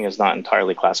 the founding is not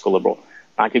entirely classical liberal.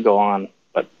 I could go on,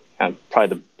 but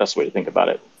probably the best way to think about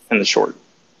it in the short.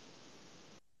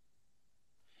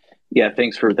 Yeah,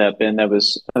 thanks for that, Ben. That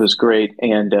was great,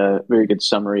 and very good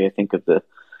summary, I think, of the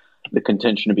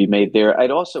contention to be made there.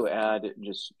 I'd also add,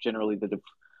 just generally, that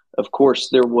of course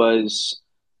there was,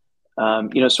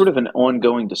 sort of an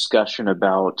ongoing discussion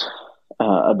about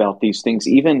these things,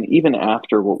 even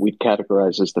after what we'd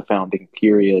categorize as the founding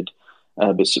period,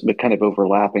 but kind of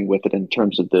overlapping with it in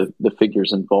terms of the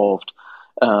figures involved,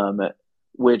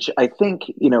 which I think,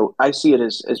 I see it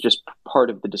as just part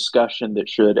of the discussion that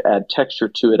should add texture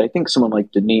to it. I think someone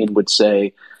like Deneen would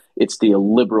say it's the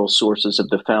liberal sources of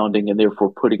the founding, and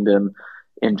therefore putting them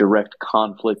in direct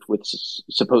conflict with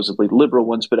supposedly liberal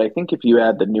ones. But I think if you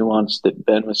add the nuance that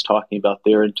Ben was talking about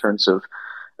there in terms of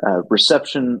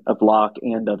reception of Locke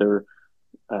and other,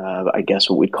 I guess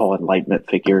what we'd call Enlightenment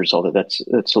figures, although that's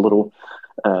a little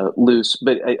loose,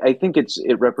 but I think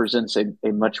it represents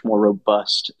a much more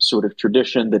robust sort of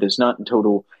tradition that is not in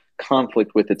total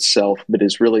conflict with itself, but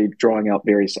is really drawing out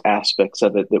various aspects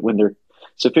of it that, when they're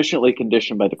sufficiently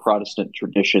conditioned by the Protestant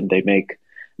tradition, they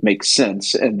make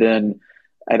sense. And then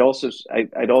I'd also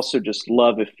just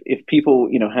love if people,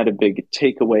 had a big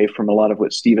takeaway from a lot of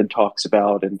what Stephen talks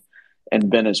about, and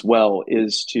Ben as well,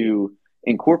 is to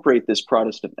incorporate this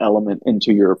Protestant element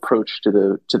into your approach to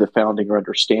the founding or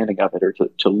understanding of it, or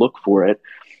to look for it,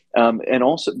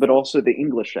 but also the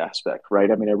English aspect,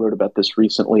 right? I mean, I wrote about this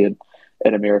recently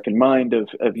at American Mind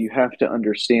of you have to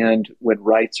understand when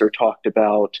rights are talked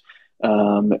about,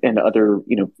 and other,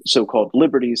 so-called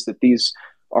liberties, that these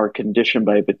are conditioned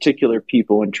by a particular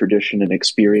people and tradition and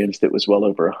experience that was well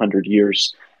over 100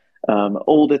 years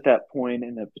old at that point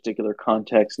in a particular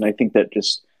context. And I think that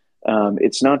just,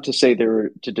 it's not to say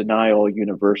they're to deny all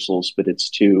universals, but it's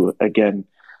to, again,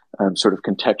 sort of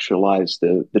contextualize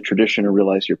the tradition and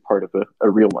realize you're part of a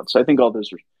real one. So I think all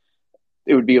those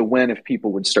it would be a win if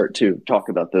people would start to talk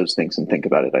about those things and think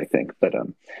about it, I think. But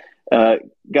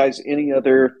guys,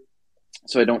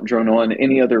 so I don't drone on,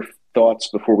 any other thoughts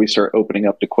before we start opening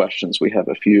up to questions? We have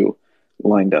a few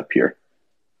lined up here.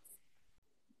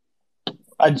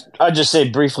 I'd just say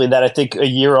briefly that I think a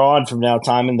year on from now,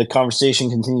 time and the conversation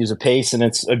continues apace, and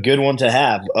it's a good one to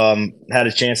have. Had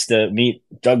a chance to meet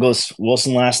Douglas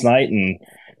Wilson last night and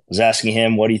was asking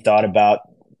him what he thought about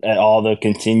all the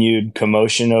continued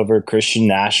commotion over Christian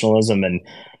nationalism, and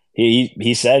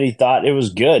he said he thought it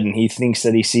was good, and he thinks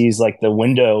that he sees like the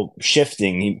window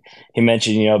shifting. He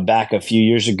mentioned back a few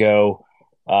years ago.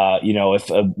 If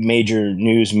a major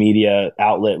news media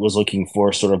outlet was looking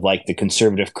for sort of like the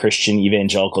conservative Christian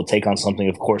evangelical take on something,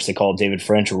 of course they call David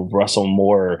French or Russell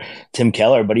Moore or Tim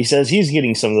Keller, but he says he's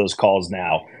getting some of those calls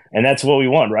now. And that's what we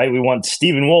want, right? We want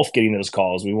Stephen Wolfe getting those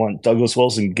calls. We want Douglas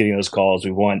Wilson getting those calls.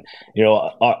 We want,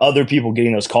 other people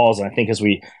getting those calls. And I think as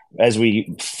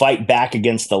we fight back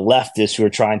against the leftists who are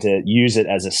trying to use it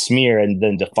as a smear and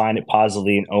then define it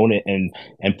positively and own it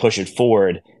and push it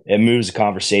forward, it moves the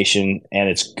conversation and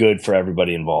it's good for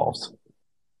everybody involved.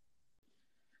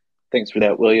 Thanks for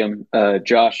that, William.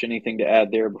 Josh, anything to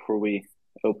add there before we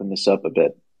open this up a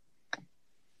bit?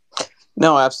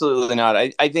 No, absolutely not.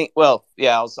 I think,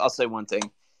 I'll say one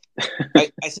thing. I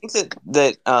think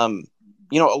that a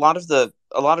lot of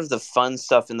the fun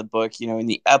stuff in the book, in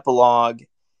the epilogue,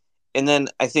 and then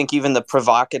I think even the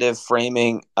provocative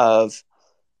framing of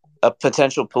a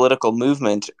potential political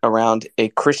movement around a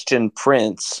Christian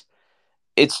prince,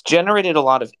 it's generated a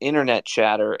lot of internet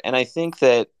chatter. And I think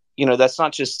that, that's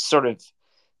not just sort of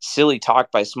silly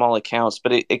talk by small accounts,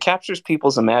 but it captures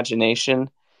people's imagination.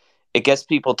 It gets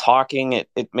people talking.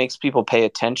 It makes people pay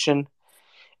attention.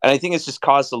 And I think it's just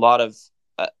caused a lot of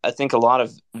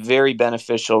very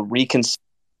beneficial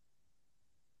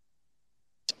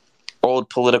old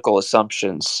political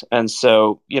assumptions. And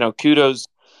so, kudos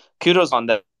on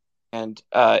that. And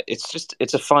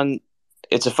it's a fun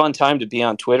time to be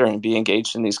on Twitter and be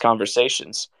engaged in these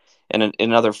conversations and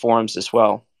in other forums as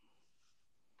well.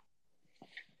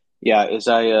 Yeah, as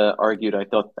I argued, I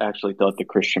actually thought the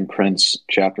Christian Prince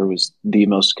chapter was the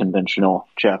most conventional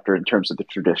chapter in terms of the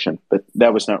tradition, but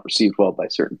that was not received well by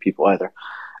certain people either.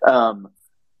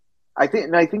 I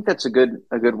think that's a good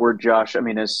word, Josh. I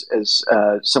mean, as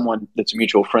someone that's a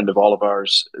mutual friend of all of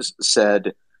ours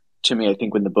said to me, I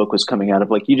think when the book was coming out,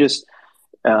 of like, you just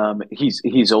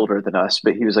he's older than us,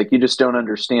 but he was like, you just don't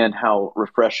understand how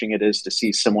refreshing it is to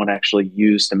see someone actually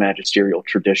use the magisterial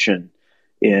tradition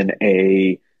in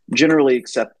a generally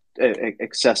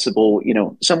accessible,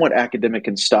 somewhat academic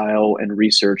in style and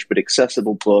research, but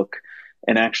accessible book,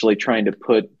 and actually trying to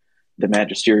put the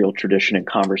magisterial tradition in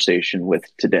conversation with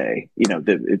today.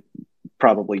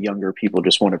 Probably younger people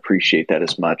just won't appreciate that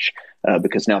as much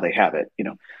because now they have it.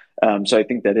 So I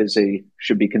think that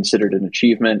should be considered an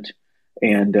achievement.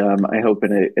 And I hope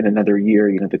in another year,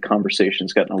 the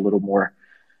conversation's gotten a little more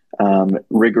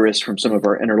rigorous from some of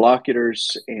our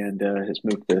interlocutors and has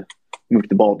moved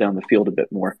the ball down the field a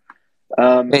bit more.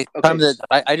 Hey, okay.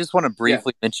 I just want to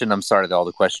briefly mention, I'm sorry to all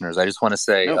the questioners. I just want to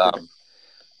say,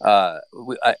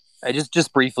 I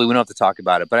just briefly, we don't have to talk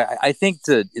about it, but I think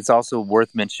it's also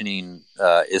worth mentioning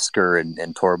Isker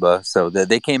and Torba. So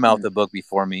they came out with the book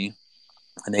before me,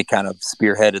 and they kind of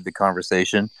spearheaded the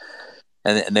conversation,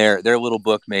 and their little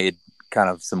book made kind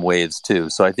of some waves too.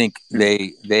 So I think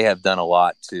they have done a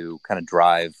lot to kind of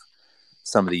drive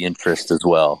some of the interest as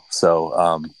well. So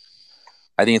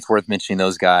I think it's worth mentioning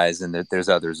those guys, and there's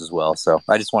others as well. So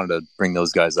I just wanted to bring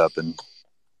those guys up and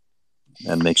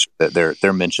make sure that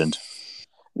they're mentioned.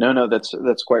 No,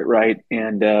 that's quite right.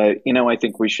 And I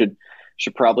think we should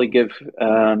probably give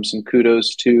some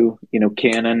kudos to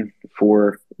Canon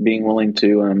for being willing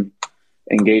to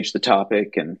engage the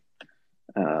topic, and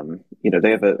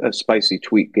they have a spicy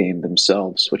tweet game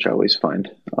themselves, which I always find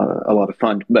a lot of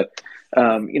fun. But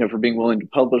for being willing to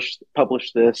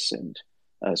publish this, and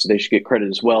so they should get credit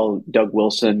as well. Doug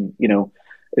Wilson,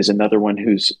 is another one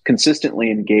who's consistently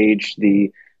engaged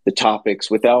the topics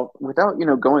without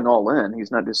going all in.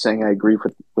 He's not just saying I agree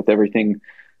with everything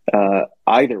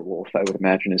either Wolf, I would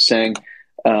imagine, is saying,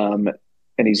 and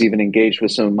he's even engaged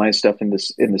with some of my stuff in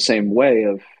the same way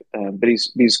of. But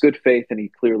he's good faith, and he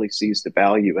clearly sees the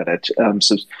value in it.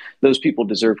 So those people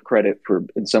deserve credit for,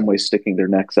 in some ways, sticking their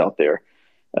necks out there.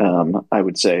 I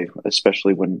would say,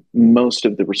 especially when most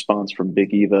of the response from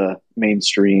Big Eva,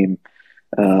 mainstream,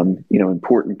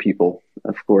 important people,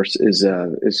 of course, is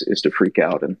to freak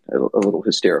out and a little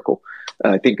hysterical.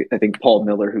 I think Paul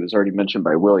Miller, who was already mentioned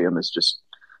by William, is just,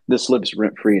 this lives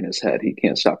rent free in his head. He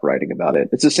can't stop writing about it.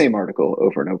 It's the same article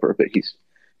over and over, but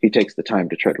he takes the time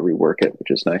to try to rework it, which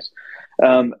is nice.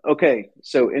 Okay,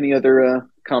 so any other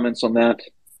comments on that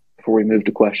before we move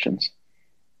to questions?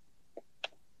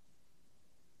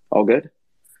 All good?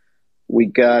 We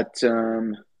got,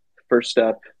 first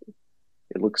up,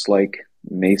 it looks like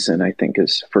Mason, I think,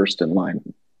 is first in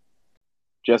line.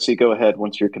 Jesse, go ahead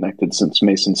once you're connected, since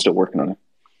Mason's still working on it.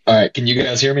 All right, can you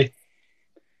guys hear me?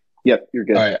 Yep, you're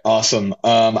good. All right, awesome.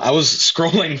 I was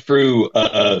scrolling through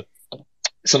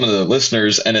some of the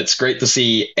listeners, and it's great to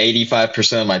see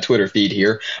 85% of my Twitter feed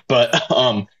here. But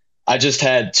I just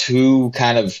had two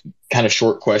kind of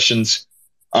short questions.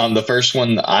 The first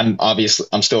one,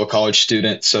 I'm still a college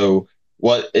student, so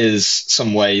what is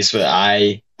some ways that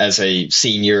I, as a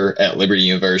senior at Liberty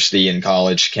University in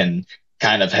college, can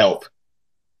kind of help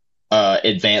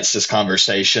advance this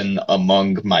conversation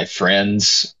among my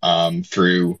friends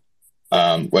through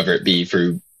whether it be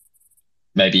through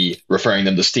maybe referring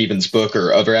them to Stephen's book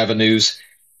or other avenues?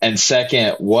 And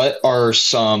second, what are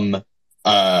some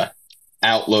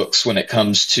outlooks when it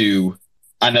comes to,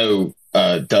 I know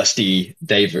Dusty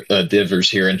Divers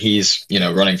here, and he's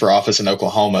running for office in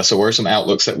Oklahoma. So what are some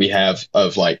outlooks that we have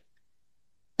of like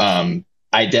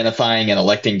identifying and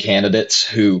electing candidates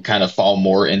who kind of fall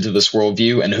more into this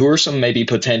worldview, and who are some maybe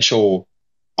potential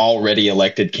already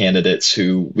elected candidates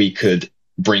who we could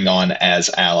bring on as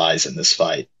allies in this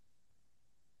fight?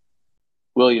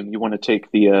 William, you want to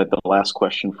take the last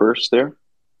question first there?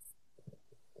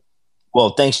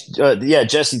 Well, thanks.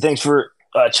 Jesse, thanks for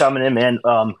chiming in, man.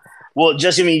 Well,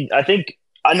 Jesse, I mean,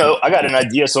 I know I got an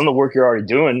idea. Some of the work you're already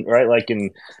doing, right? Like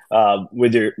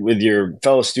with your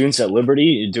fellow students at Liberty,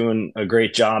 you're doing a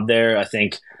great job there. I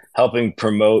think helping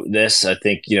promote this. I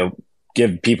think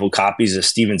give people copies of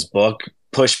Stephen's book,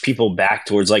 push people back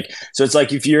towards so it's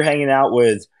like if you're hanging out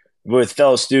with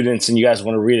fellow students and you guys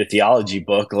want to read a theology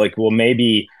book,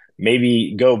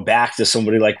 maybe go back to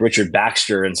somebody like Richard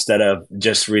Baxter instead of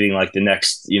just reading like the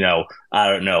next, I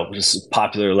don't know, just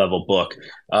popular level book.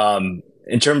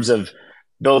 In terms of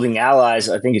building allies,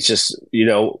 I think it's just,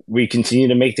 we continue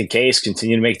to make the case,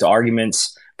 continue to make the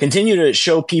arguments, continue to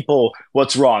show people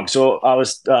what's wrong. So I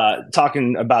was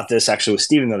talking about this actually with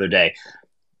Stephen the other day.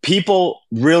 People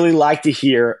really like to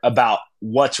hear about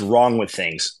what's wrong with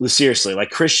things. Seriously,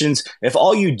 like Christians, if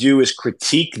all you do is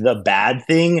critique the bad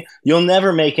thing, you'll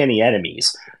never make any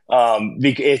enemies.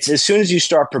 It's as soon as you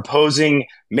start proposing,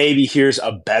 maybe here's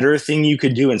a better thing you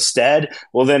could do instead,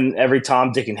 well, then every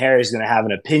Tom, Dick, and Harry is going to have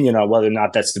an opinion on whether or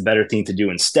not that's the better thing to do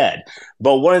instead.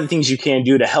 But one of the things you can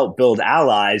do to help build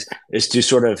allies is to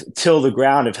sort of till the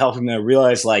ground of helping them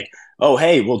realize oh,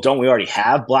 hey, well, don't we already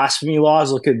have blasphemy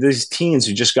laws? Look at these teens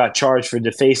who just got charged for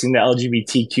defacing the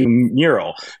LGBTQ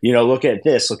mural. Look at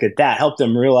this, look at that. Help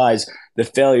them realize the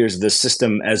failures of the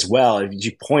system as well. If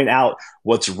you point out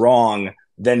what's wrong,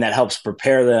 then that helps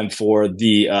prepare them for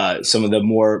the some of the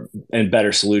more and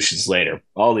better solutions later.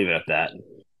 I'll leave it at that.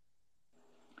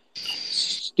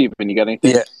 Stephen, you got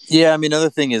anything? Yeah. I mean, another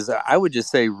thing is I would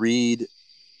just say read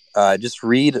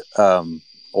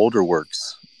older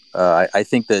works. I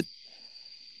think that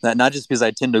not just because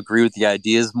I tend to agree with the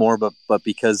ideas more, but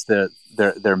because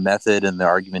their method and their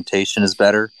argumentation is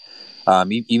better.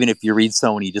 Even if you read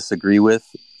someone you disagree with,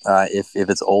 if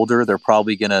it's older, they're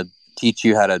probably going to teach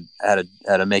you how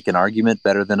to make an argument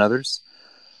better than others,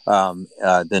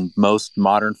 than most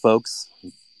modern folks.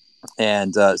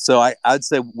 And so I'd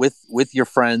say with your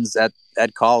friends at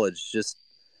college, just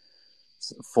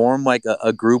form like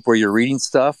a group where you're reading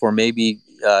stuff, or maybe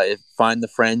find the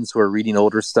friends who are reading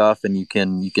older stuff and you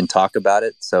can talk about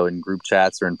it. So in group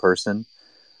chats or in person.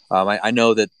 I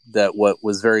know that what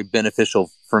was very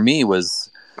beneficial for me was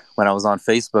when I was on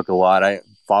Facebook a lot, I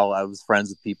was friends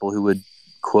with people who would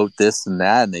quote this and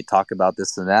that, and they talk about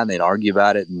this and that, and they'd argue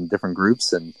about it in different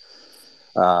groups.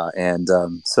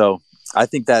 So I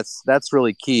think that's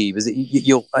really key, because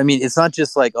it's not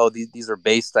just like, oh, these are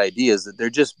based ideas.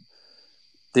 They're just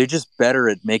better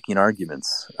at making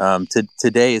arguments.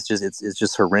 Today, it's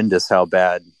just horrendous how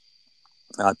bad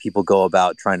people go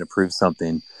about trying to prove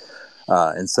something.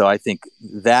 And so I think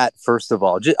that, first of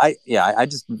all, I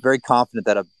just very confident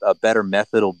that a better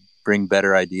method will bring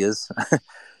better ideas.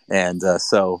 And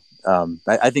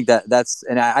I think that's,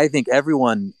 and I think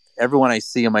everyone I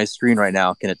see on my screen right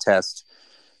now can attest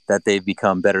that they've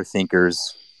become better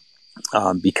thinkers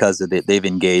because they've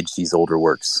engaged these older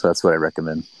works. So that's what I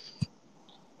recommend.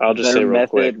 I'll just say real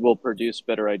quick. Method will produce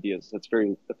better ideas. That's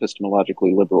very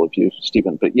epistemologically liberal of you,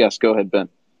 Stephen. But yes, go ahead, Ben.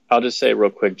 I'll just say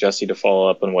real quick, Jesse, to follow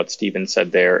up on what Stephen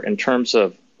said there. In terms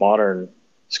of modern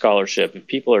scholarship, if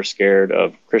people are scared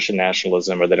of Christian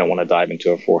nationalism, or they don't want to dive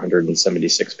into a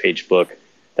 476-page book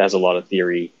that has a lot of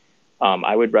theory,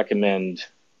 I would recommend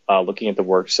looking at the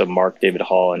works of Mark David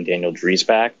Hall and Daniel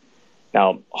Driesbach.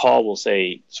 Now, Hall will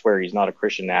swear he's not a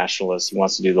Christian nationalist. He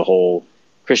wants to do the whole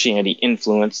Christianity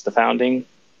influenced the founding.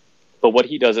 But what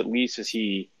he does, at least, is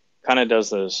he kind of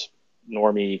does this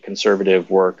normie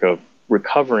conservative work of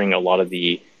recovering a lot of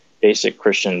the basic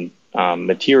Christian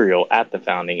material at the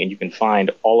founding, and you can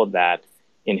find all of that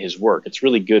in his work. It's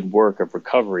really good work of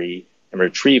recovery and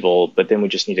retrieval, but then we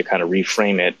just need to kind of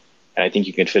reframe it, and I think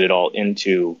you can fit it all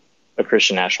into a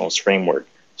Christian nationalist framework.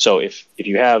 So if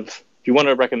you want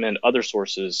to recommend other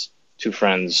sources to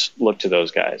friends, look to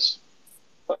those guys.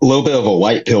 A little bit of a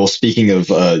white pill. Speaking of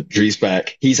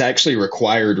Driesbach, he's actually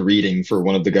required reading for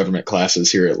one of the government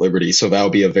classes here at Liberty, so that'll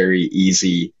be a very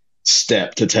easy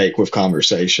step to take with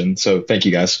conversation. So thank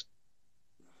you, guys.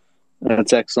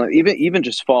 That's excellent. Even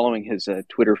just following his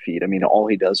Twitter feed. I mean, all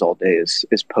he does all day is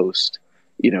post,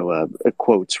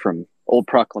 quotes from old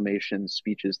proclamations,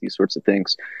 speeches, these sorts of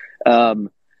things.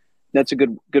 That's a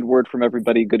good word from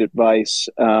everybody. Good advice.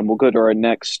 We'll go to our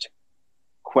next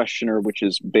questioner, which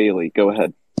is Bailey. Go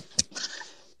ahead.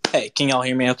 Hey, can y'all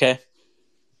hear me okay?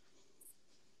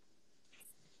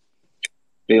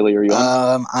 Bailey, are you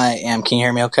on? I am. Can you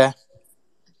hear me okay?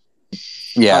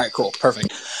 Yeah. All right, cool.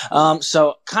 Perfect.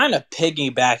 So kind of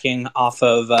piggybacking off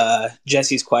of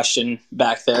Jesse's question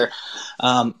back there,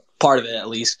 part of it at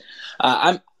least.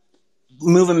 I'm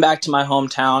moving back to my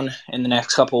hometown in the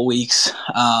next couple of weeks,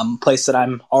 place that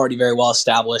I'm already very well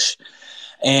established.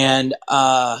 And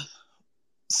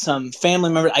some family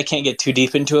members, I can't get too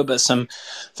deep into it, but some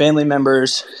family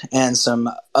members and some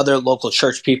other local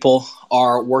church people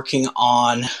are working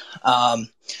on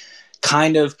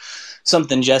kind of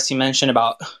something Jesse mentioned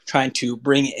about trying to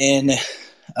bring in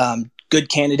good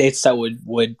candidates that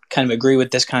would kind of agree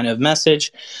with this kind of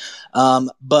message.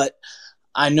 But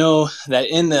I know that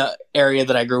in the area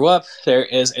that I grew up, there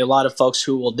is a lot of folks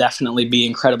who will definitely be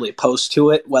incredibly opposed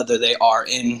to it, whether they are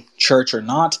in church or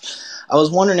not. I was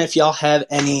wondering if y'all have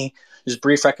any just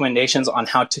brief recommendations on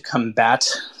how to combat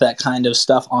that kind of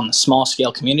stuff on the small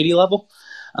scale community level.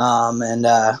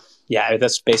 Yeah,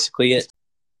 that's basically it.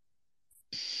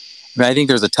 I think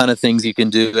there's a ton of things you can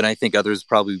do, and I think others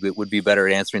probably would be better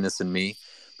at answering this than me.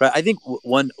 But I think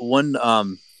one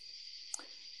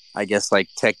I guess like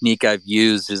technique I've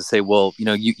used is to say, well,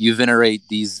 you venerate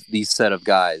these set of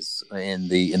guys in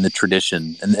the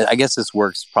tradition, and I guess this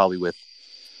works probably with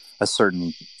a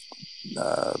certain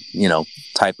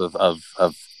type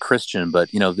of Christian, but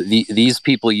these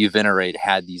people you venerate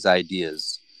had these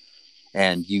ideas,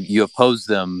 and you oppose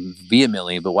them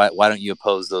vehemently. But why don't you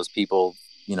oppose those people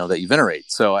that you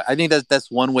venerate? So I think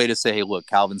that's one way to say, hey, look,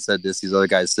 Calvin said this, these other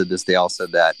guys said this, they all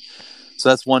said that. So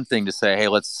that's one thing to say, hey,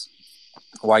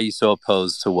 why are you so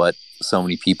opposed to what so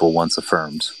many people once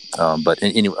affirmed? But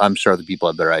I'm sure the people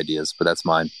have better ideas, but that's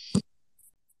mine.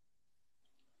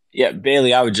 Yeah,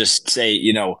 Bailey, I would just say,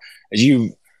 as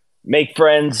you make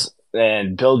friends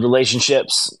and build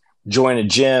relationships, join a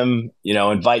gym,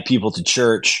 invite people to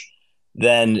church,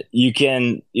 then you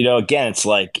can, again, it's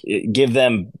like give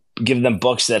them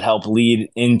books that help lead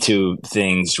into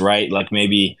things, right? Like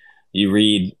maybe you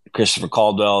read Christopher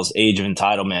Caldwell's Age of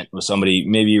Entitlement with somebody.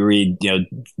 Maybe you read,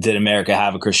 Did America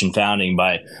Have a Christian Founding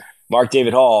by Mark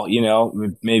David Hall.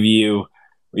 Maybe you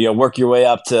work your way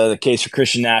up to the Case for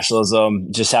Christian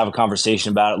Nationalism, just have a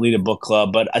conversation about it, lead a book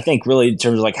club. But I think really in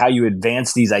terms of like how you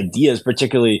advance these ideas,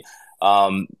 particularly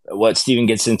what Stephen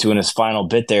gets into in his final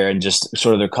bit there, and just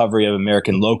sort of the recovery of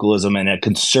American localism and a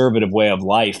conservative way of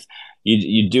life,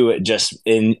 you do it just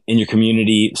in your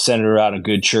community, centered around a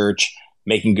good church,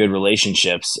 making good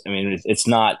relationships. I mean, it's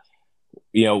not,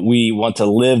 we want to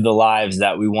live the lives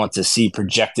that we want to see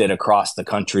projected across the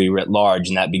country writ large,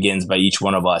 and that begins by each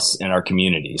one of us in our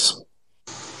communities.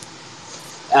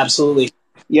 Absolutely.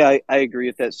 Yeah, I agree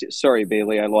with that. Sorry,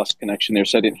 Bailey, I lost connection there,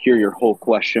 so I didn't hear your whole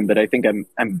question, but I think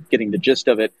I'm getting the gist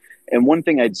of it. And one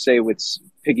thing I'd say with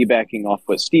piggybacking off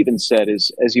what Stephen said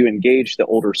is, as you engage the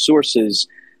older sources,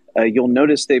 you'll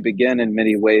notice they begin in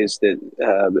many ways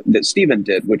that Stephen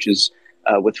did, which is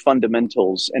with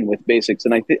fundamentals and with basics.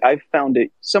 And I've found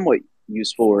it somewhat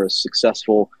useful or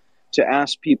successful to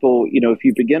ask people, if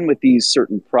you begin with these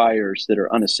certain priors that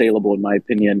are unassailable, in my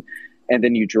opinion, and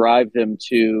then you drive them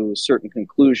to certain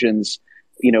conclusions,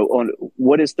 on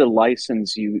what is the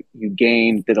license you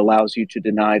gain that allows you to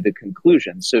deny the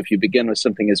conclusion. So if you begin with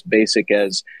something as basic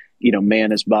as,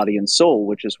 man is body and soul,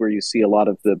 which is where you see a lot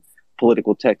of the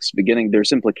political texts beginning,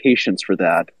 there's implications for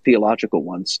that, theological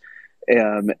ones.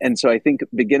 And so I think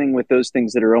beginning with those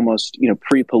things that are almost,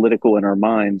 pre-political in our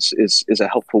minds is a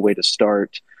helpful way to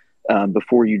start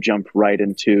before you jump right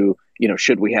into,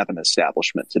 should we have an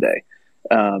establishment today?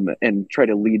 And try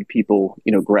to lead people,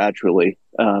 gradually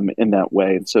in that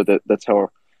way. And so that's how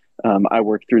I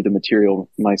work through the material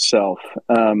myself.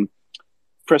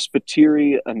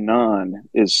 Presbyteri Anon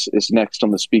is next on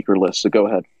the speaker list. So go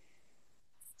ahead.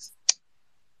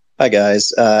 Hi,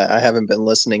 guys. I haven't been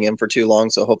listening in for too long,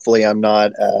 so hopefully I'm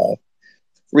not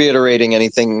reiterating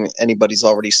anything anybody's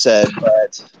already said.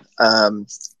 But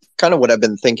kind of what I've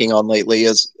been thinking on lately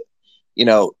is,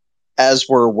 as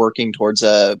we're working towards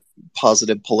a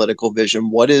positive political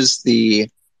vision, I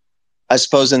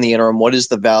suppose in the interim, what is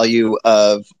the value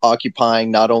of occupying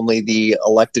not only the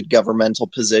elected governmental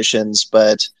positions,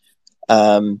 but,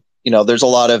 there's a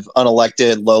lot of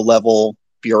unelected, low-level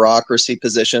bureaucracy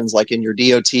positions like in your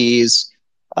DOTs,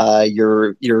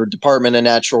 your Department of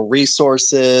Natural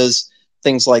Resources,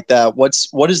 things like that.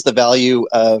 What is the value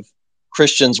of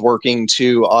Christians working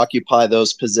to occupy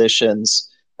those positions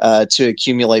to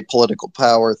accumulate political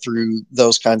power through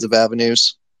those kinds of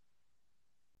avenues?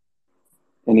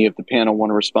 Any of the panel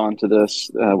want to respond to this?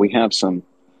 We have some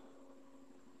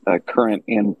current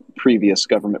and previous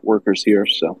government workers here,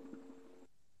 so.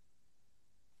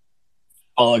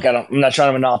 Oh, look, I'm not trying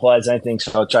to monopolize anything,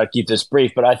 so I'll try to keep this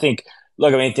brief. But I think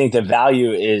the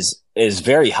value is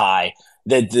very high.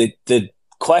 The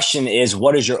question is,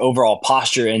 what is your overall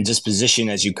posture and disposition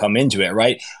as you come into it,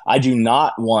 right? I do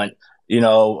not want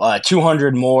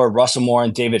 200 more Russell Moore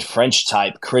and David French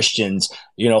type Christians,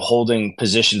 holding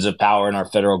positions of power in our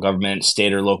federal government,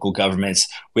 state or local governments.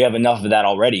 We have enough of that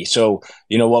already. So,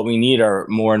 what we need are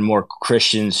more and more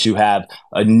Christians who have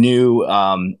a new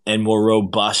and more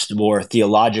robust, more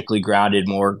theologically grounded,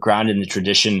 more grounded in the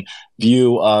tradition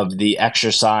view of the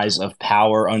exercise of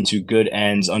power unto good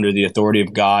ends under the authority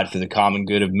of God for the common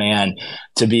good of man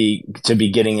to be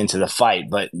getting into the fight.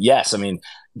 But yes, I mean,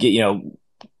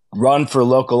 run for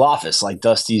local office like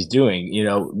Dusty's doing,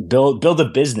 build a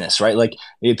business, right? Like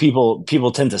people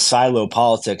tend to silo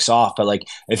politics off, but like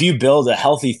if you build a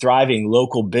healthy, thriving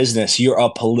local business, you're a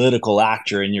political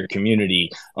actor in your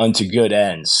community unto good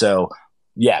ends. So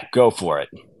yeah, go for it.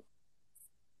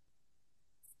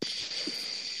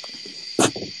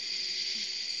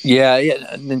 Yeah.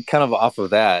 And then kind of off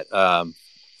of that,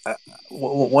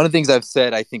 one of the things I've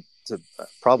said, I think to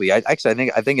probably, I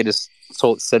think I just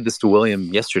said this to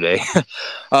William yesterday.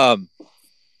 And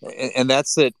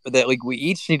that's that like we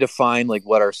each need to find like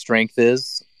what our strength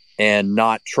is and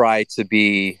not try to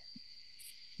be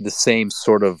the same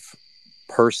sort of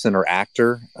person or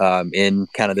actor in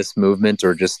kind of this movement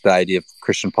or just the idea of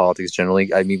Christian politics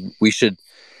generally. I mean, we should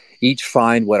each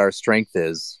find what our strength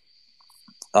is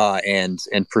and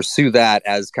pursue that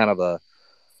as kind of a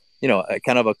a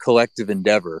collective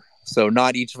endeavor. So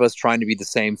not each of us trying to be the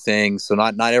same thing. So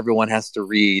not everyone has to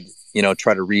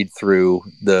try to read through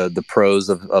the prose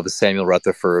of a Samuel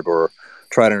Rutherford or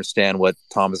try to understand what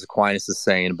Thomas Aquinas is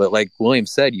saying. But like William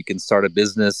said, you can start a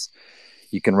business,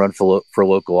 you can run for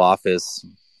local office,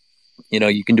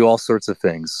 you can do all sorts of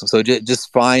things. So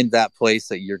just find that place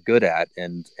that you're good at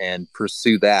and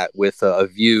pursue that with a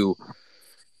view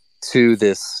to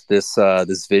this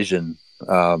vision.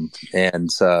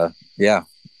 Yeah.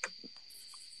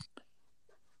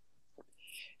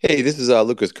 Hey, this is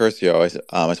Lucas Curcio.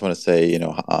 I just want to say,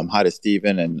 hi to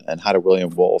Stephen and hi to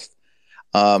William Wolf.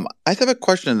 I just have a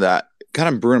question that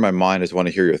kind of brewing in my mind. I just want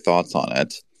to hear your thoughts on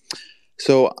it.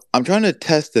 So I'm trying to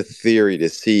test the theory to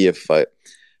see if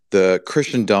the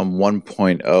Christendom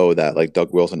 1.0 that like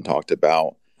Doug Wilson talked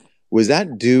about, was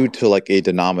that due to like a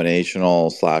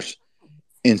denominational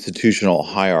 / institutional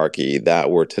hierarchy that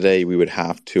where today we would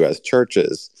have to, as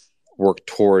churches, work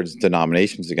towards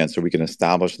denominations again so we can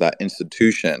establish that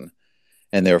institution,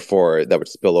 and therefore that would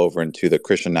spill over into the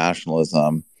Christian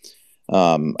nationalism,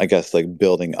 I guess, like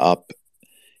building up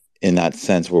in that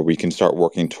sense where we can start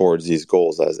working towards these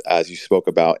goals as you spoke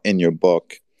about in your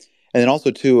book. And then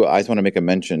also too, I just want to make a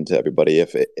mention to everybody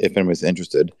if anyone's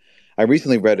interested. I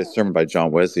recently read a sermon by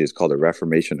John Wesley. It's called The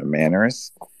Reformation of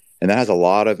Manners, and that has a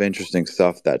lot of interesting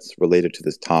stuff that's related to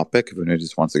this topic. If anyone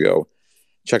just wants to go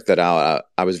check that out.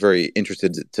 I was very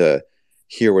interested to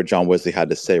hear what John Wesley had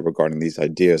to say regarding these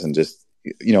ideas, and just,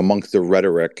 amongst the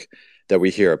rhetoric that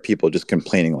we hear of people just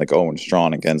complaining like Owen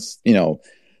Strachan against,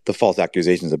 the false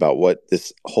accusations about what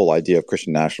this whole idea of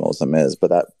Christian nationalism is.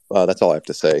 But that's all I have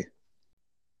to say.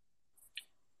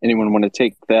 Anyone want to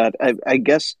take that? I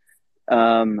guess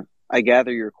I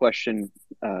gather your question,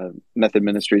 Method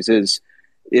Ministries, are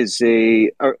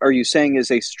you saying is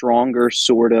a stronger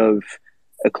sort of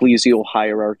ecclesial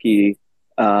hierarchy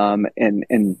and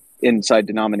inside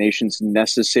denominations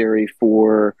necessary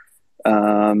for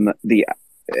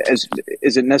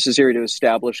is it necessary to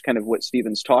establish kind of what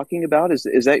Stephen's talking about?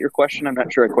 Is that your question? I'm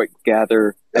not sure I quite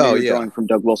gather. You're drawing from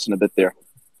Doug Wilson a bit there.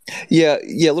 Yeah,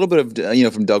 a little bit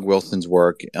of from Doug Wilson's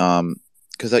work,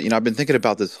 because I've been thinking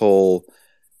about this whole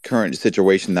current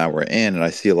situation that we're in, and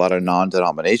I see a lot of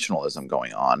non-denominationalism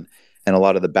going on, and a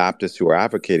lot of the Baptists who are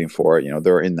advocating for it,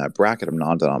 they're in that bracket of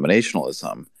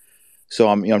non-denominationalism. So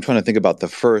I'm trying to think about the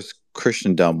first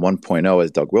Christendom 1.0,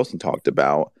 as Doug Wilson talked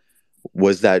about.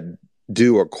 Was that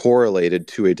due or correlated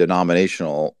to a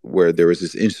denominational where there was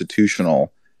this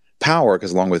institutional power?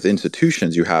 Because along with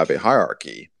institutions, you have a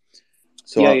hierarchy.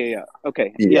 So yeah.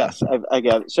 Okay. Yeah. Yes, I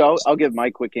got it. So I'll give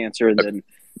my quick answer, and then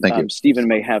Thank you. Stephen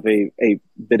may have a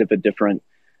bit of a different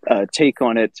take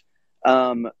on it.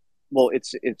 Well,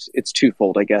 it's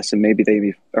twofold, I guess, and maybe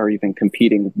they are even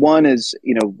competing. One is,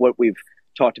 what we've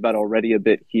talked about already a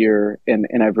bit here, and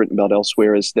I've written about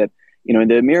elsewhere, is that, in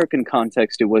the American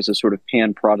context, it was a sort of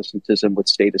pan-Protestantism with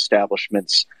state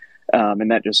establishments,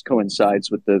 and that just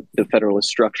coincides with the Federalist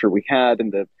structure we had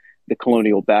and the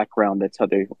colonial background. That's how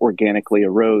they organically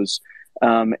arose.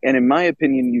 And in my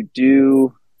opinion,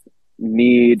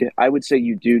 I would say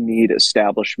you do need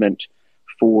establishment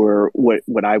for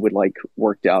what I would like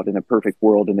worked out in a perfect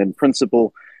world. And in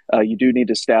principle, you do need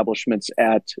establishments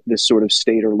at this sort of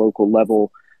state or local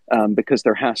level, because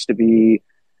there has to be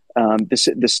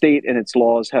the state and its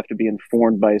laws have to be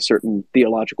informed by a certain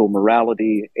theological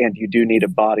morality, and you do need a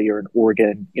body or an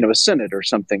organ, a synod or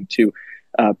something, to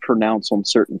pronounce on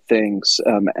certain things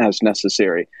as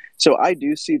necessary. So I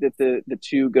do see that the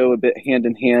two go a bit hand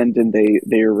in hand, and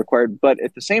they are required. But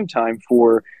at the same time,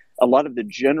 for a lot of the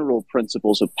general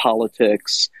principles of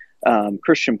politics,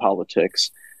 Christian politics,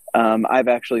 I've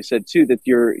actually said too that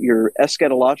your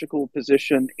eschatological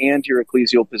position and your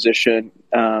ecclesial position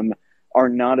are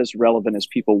not as relevant as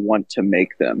people want to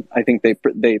make them. I think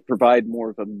they provide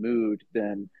more of a mood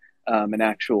than an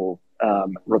actual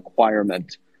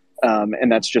requirement.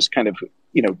 And that's just kind of,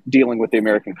 dealing with the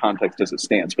American context as it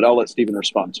stands. But I'll let Stephen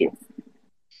respond too.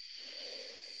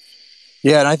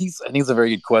 Yeah, and I think it's a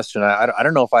very good question. I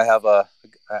don't know if I have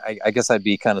I guess I'd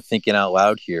be kind of thinking out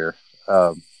loud here.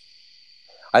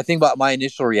 I think about my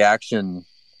initial reaction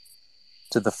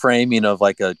to the framing of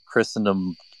like a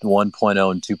Christendom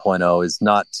 1.0 and 2.0 is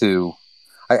not to.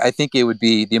 I think it would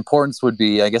be, the importance would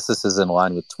be, I guess this is in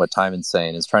line with what Timon's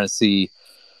saying, is trying to see,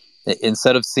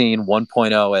 instead of seeing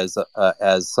 1.0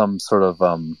 as some sort of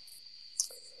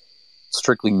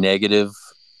strictly negative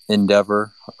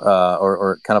endeavor,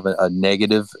 or kind of a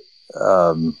negative,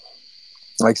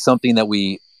 like something that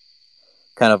we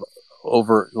kind of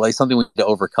something we need to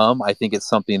overcome. I think it's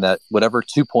something that whatever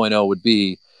 2.0 would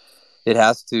be, it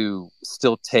has to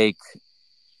still take.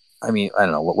 I mean, I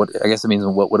don't know what I guess it means.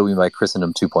 What do we mean by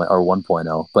Christendom 2.0 or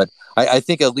 1.0? But I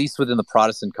think at least within the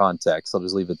Protestant context, I'll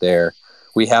just leave it there.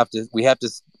 We have to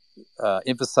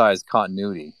emphasize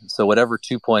continuity. So whatever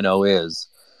 2.0 is,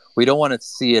 we don't want to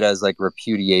see it as like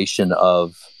repudiation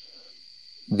of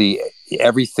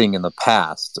everything in the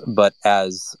past, but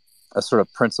as a sort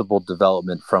of principled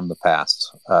development from the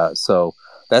past. So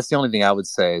that's the only thing I would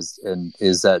say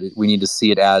is that we need to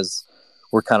see it as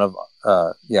we're kind of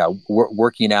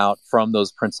working out from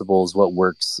those principles what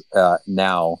works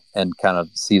now, and kind of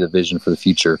see the vision for the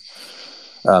future.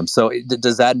 So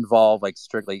does that involve like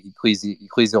strictly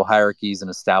ecclesial hierarchies and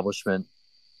establishment?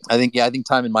 I think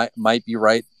Timon might be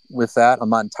right with that. I'm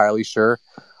not entirely sure.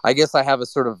 I guess I have a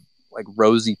sort of like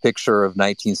rosy picture of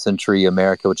 19th century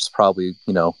America, which is probably,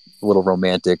 a little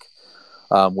romantic,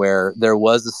 where there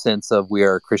was a sense of we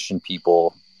are a Christian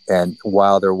people. And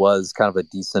while there was kind of a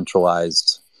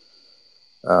decentralized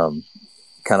kind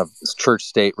of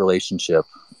church-state relationship.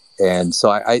 And so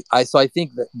I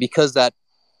think that because that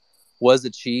was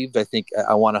achieved, I think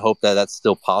I want to hope that that's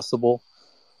still possible.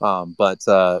 But it's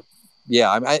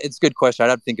a good question. I'd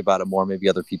have to think about it more. Maybe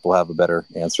other people have a better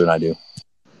answer than I do.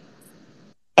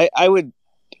 I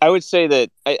would say that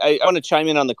I want to chime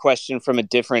in on the question from a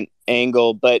different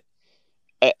angle, but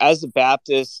as a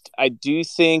Baptist, I do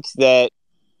think that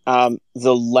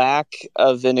the lack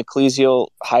of an ecclesial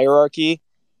hierarchy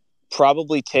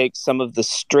probably takes some of the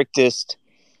strictest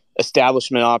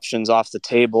establishment options off the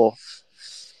table.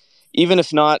 Even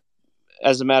if not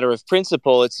as a matter of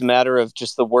principle, it's a matter of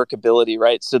just the workability,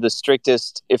 right? So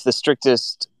if the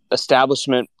strictest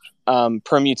establishment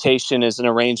permutation is an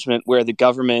arrangement where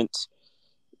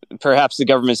perhaps the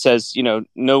government says,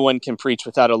 no one can preach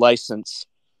without a license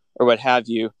or what have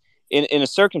you. In a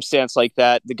circumstance like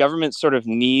that, the government sort of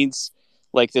needs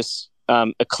like this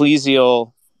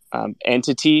ecclesial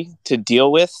entity to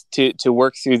deal with, to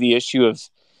work through the issue of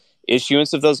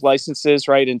issuance of those licenses,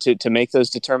 right, and to make those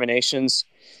determinations.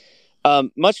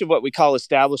 Much of what we call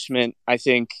establishment, I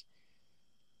think,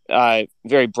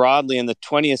 very broadly in the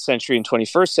 20th century and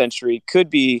 21st century could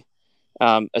be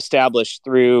established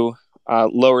through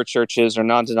lower churches or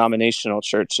non-denominational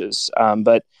churches.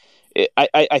 But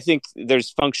I think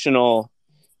there's functional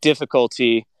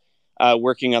difficulty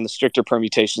working on the stricter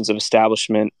permutations of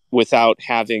establishment without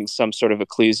having some sort of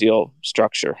ecclesial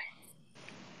structure.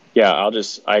 Yeah,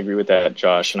 I agree with that,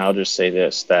 Josh. And I'll just say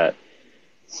this, that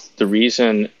the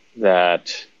reason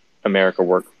that America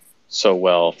worked so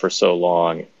well for so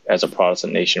long as a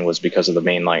Protestant nation was because of the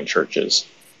mainline churches.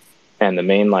 And the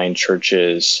mainline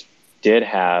churches did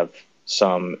have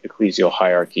some ecclesial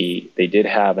hierarchy. They did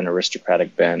have an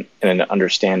aristocratic bent and an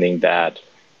understanding that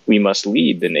we must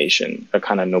lead the nation, a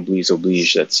kind of noblesse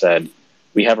oblige that said,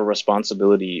 we have a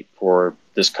responsibility for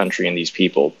this country and these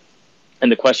people.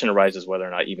 And the question arises whether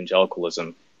or not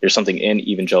evangelicalism, there's something in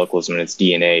evangelicalism in its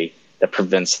DNA that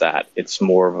prevents that. It's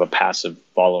more of a passive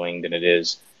following than it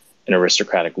is an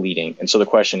aristocratic leading. And so the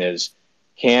question is,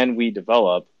 can we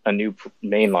develop a new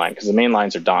main line? Because the main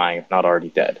lines are dying, if not already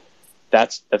dead.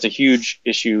 That's a huge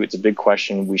issue. It's a big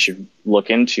question we should look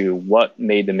into. What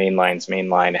made the main lines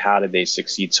mainline? How did they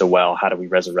succeed so well? How do we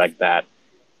resurrect that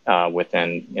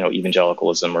within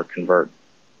evangelicalism or convert?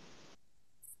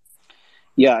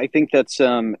 Yeah, I think that's,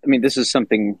 this is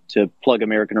something to plug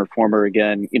American Reformer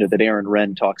again, that Aaron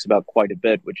Renn talks about quite a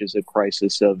bit, which is a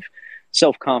crisis of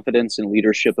self-confidence and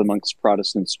leadership amongst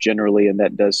Protestants generally, and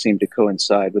that does seem to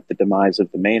coincide with the demise of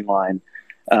the mainline.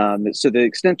 So the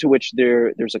extent to which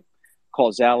there's a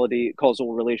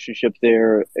causal relationship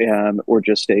there, or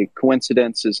just a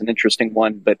coincidence is an interesting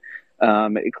one, but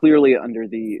clearly under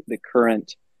the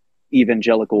current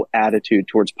evangelical attitude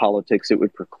towards politics, it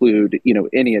would preclude,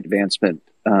 any advancement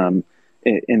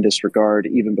in this regard,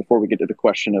 even before we get to the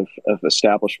question of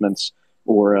establishments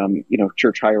or,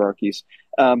 church hierarchies.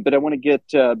 But I want to get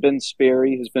Ben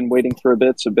Sperry, who's been waiting for a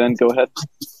bit. So Ben, go ahead.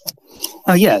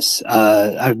 Yes,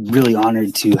 I'm really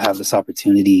honored to have this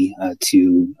opportunity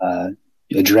to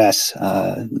address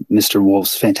Mr.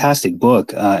 Wolf's fantastic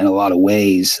book in a lot of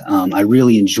ways. I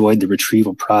really enjoyed the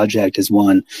Retrieval Project as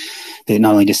one that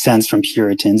not only dissents from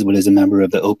Puritans, but is a member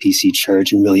of the OPC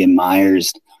Church and really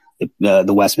admires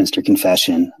the Westminster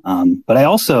Confession. But I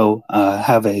also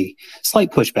have a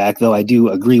slight pushback, though I do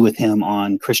agree with him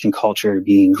on Christian culture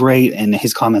being great, and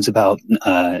his comments about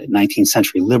 19th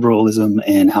century liberalism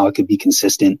and how it could be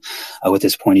consistent with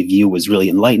his point of view was really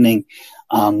enlightening.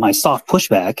 My soft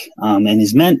pushback, and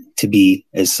is meant to be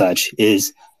as such,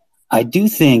 is I do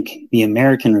think the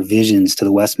American revisions to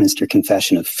the Westminster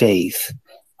Confession of Faith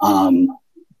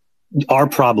are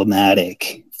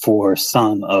problematic for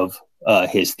some of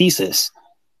his thesis.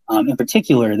 In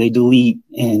particular, they delete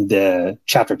in the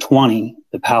chapter 20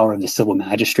 the power of the civil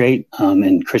magistrate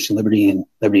and Christian liberty and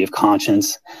liberty of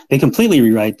conscience. They completely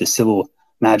rewrite the civil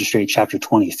magistrate chapter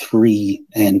 23,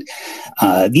 and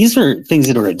these are things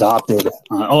that are adopted.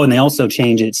 And they also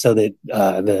change it so that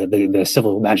the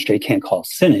civil magistrate can't call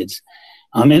synods.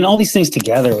 And all these things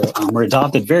together were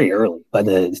adopted very early by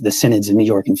the synods in New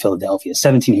York and Philadelphia,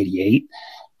 1788.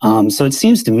 So it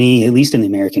seems to me, at least in the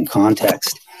American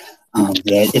context,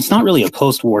 that it's not really a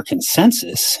post-war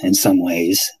consensus in some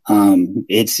ways.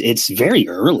 It's very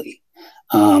early.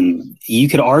 You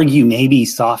could argue maybe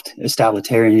soft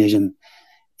establishmentarianism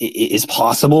is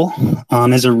possible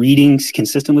as a reading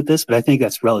consistent with this, but I think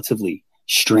that's relatively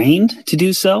strained to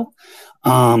do so.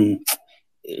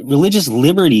 Religious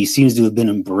liberty seems to have been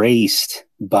embraced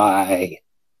by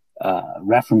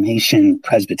Reformation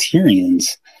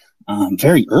Presbyterians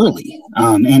very early.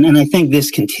 And I think this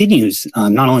continues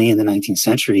not only in the 19th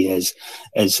century, as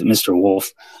Mr.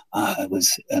 Wolf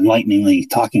was enlighteningly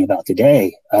talking about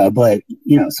today, but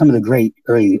some of the great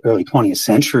early 20th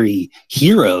century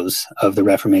heroes of the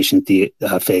Reformation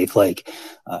faith, like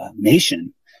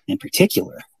Nation in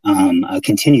particular,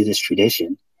 continue this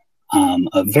tradition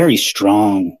of very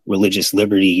strong religious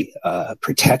liberty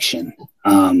protection,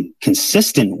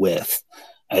 consistent with,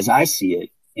 as I see it,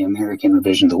 the American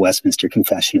revision of the Westminster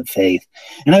Confession of Faith.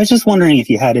 And I was just wondering if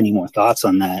you had any more thoughts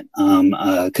on that,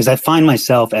 because I find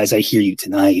myself, as I hear you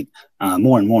tonight,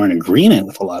 more and more in agreement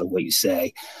with a lot of what you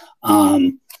say,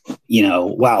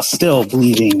 while still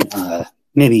believing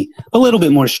maybe a little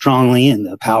bit more strongly in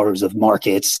the powers of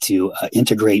markets to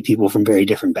integrate people from very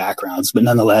different backgrounds. But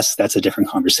nonetheless, that's a different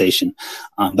conversation.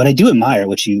 But I do admire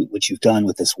what you've done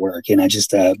with this work, and I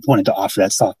just wanted to offer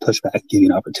that soft pushback, give you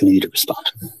an opportunity to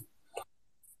respond.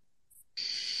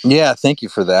 Yeah, thank you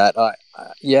for that.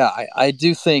 I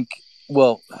do think,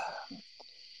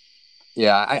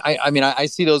 I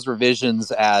see those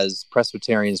revisions as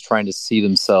Presbyterians trying to see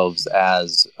themselves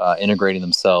as integrating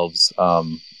themselves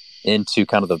into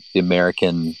kind of the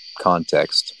American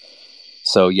context.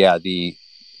 So, yeah, the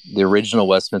original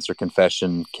Westminster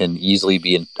Confession can easily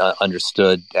be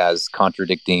understood as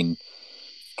contradicting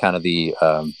kind of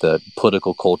the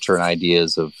political culture and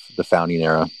ideas of the founding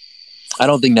era. I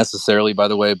don't think necessarily, by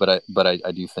the way, but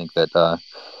I do think that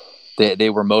they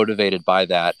were motivated by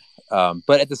that.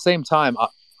 But at the same time,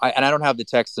 and I don't have the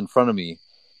text in front of me,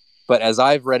 but as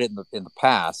I've read it in the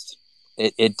past,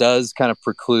 it does kind of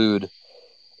preclude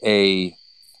an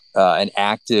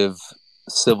active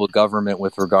civil government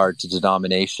with regard to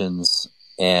denominations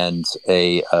and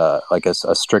a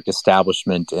strict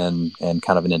establishment and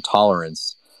kind of an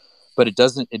intolerance. But it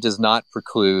does not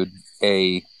preclude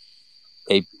a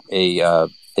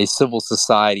civil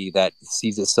society that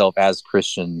sees itself as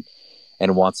Christian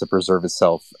and wants to preserve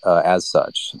itself as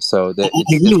such. So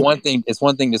it's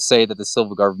one thing to say that the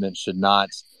civil government should not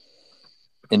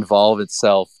involve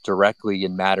itself directly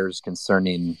in matters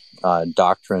concerning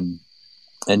doctrine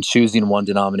and choosing one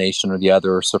denomination or the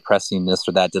other, or suppressing this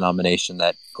or that denomination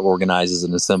that organizes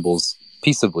and assembles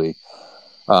peaceably.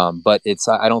 But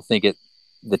I don't think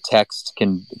the text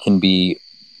can be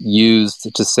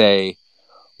used to say,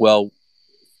 well,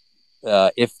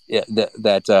 that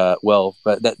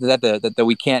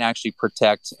we can't actually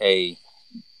protect a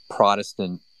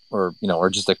Protestant or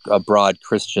just a broad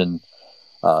Christian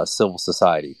civil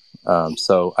society.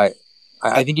 So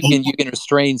I think you can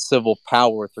restrain civil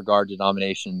power with regard to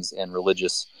denominations and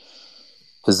religious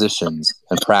positions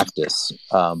and practice,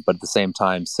 but at the same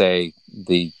time say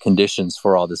the conditions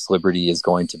for all this liberty is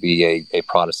going to be a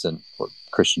Protestant or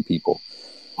Christian people.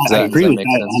 I agree with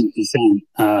that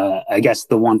 100%. I guess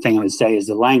the one thing I would say is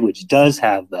the language does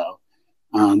have, though,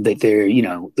 that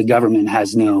the government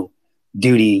has no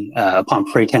duty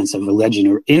upon pretense of religion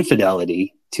or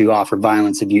infidelity to offer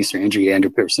violence, abuse, or injury to any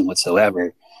person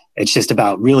whatsoever. It's just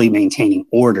about really maintaining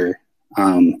order,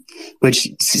 which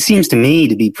seems to me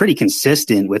to be pretty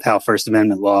consistent with how First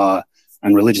Amendment law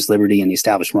on religious liberty and the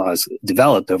established laws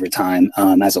developed over time.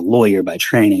 As a lawyer by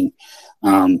training,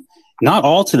 not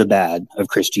all to the bad of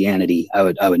Christianity, I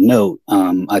would note.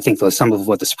 I think some of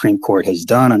what the Supreme Court has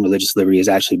done on religious liberty has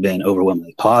actually been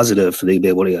overwhelmingly positive for the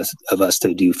ability of us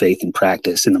to do faith and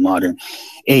practice in the modern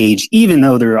age, even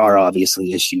though there are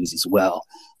obviously issues as well.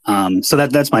 So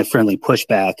that's my friendly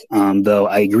pushback, though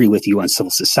I agree with you on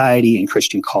civil society and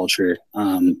Christian culture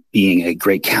being a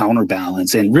great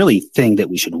counterbalance and really thing that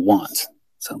we should want.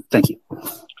 So thank you.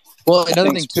 Well,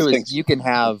 another thing too is you can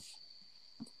have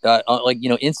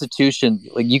institution,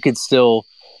 like you could still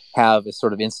have a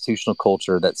sort of institutional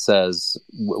culture that says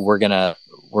we're gonna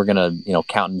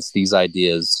countenance these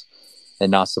ideas and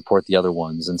not support the other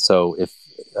ones. And so if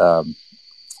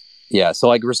so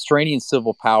like restraining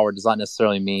civil power does not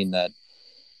necessarily mean that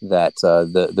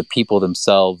the people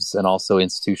themselves and also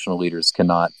institutional leaders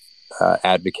cannot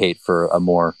advocate for a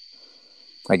more,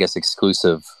 I guess,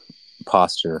 exclusive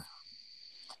posture.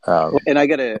 And I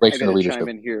gotta chime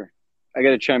in here. I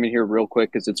got to chime in here real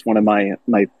quick because it's one of my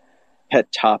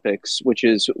pet topics, which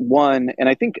is one, and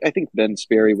I think Ben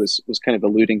Sperry was kind of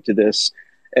alluding to this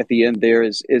at the end. There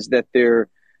is that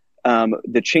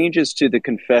the changes to the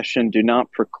confession do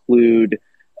not preclude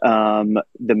the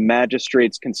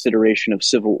magistrate's consideration of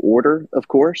civil order, of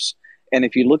course. And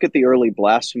if you look at the early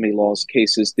blasphemy laws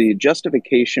cases, the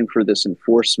justification for this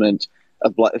enforcement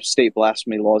of state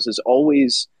blasphemy laws is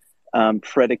always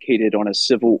predicated on a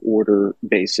civil order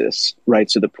basis, right?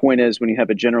 So the point is, when you have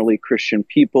a generally Christian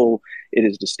people, it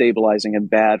is destabilizing and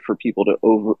bad for people to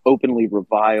openly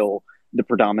revile the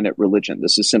predominant religion.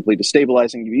 This is simply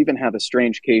destabilizing. You even have a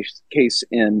strange case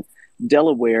in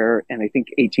Delaware, and I think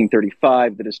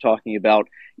 1835, that is talking about,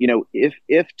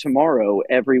 if tomorrow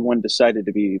everyone decided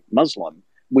to be Muslim,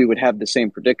 we would have the same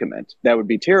predicament. That would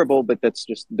be terrible, but that's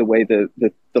just the way the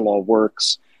law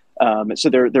works. So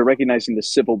they're recognizing the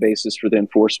civil basis for the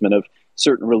enforcement of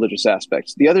certain religious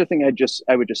aspects. The other thing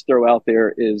I would just throw out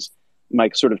there is my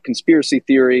sort of conspiracy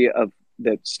theory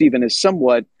that Stephen has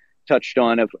somewhat touched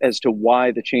on as to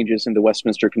why the changes in the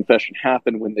Westminster Confession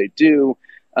happen when they do.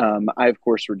 I of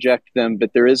course reject them,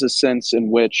 but there is a sense in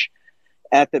which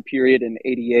at the period in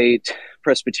 88,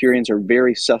 Presbyterians are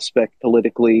very suspect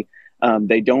politically.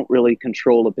 They don't really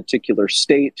control a particular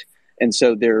state. And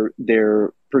so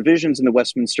their provisions in the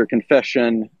Westminster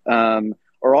Confession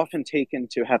are often taken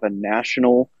to have a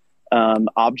national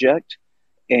object.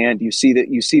 And you see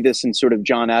this in sort of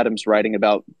John Adams writing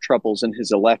about troubles in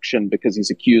his election because he's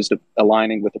accused of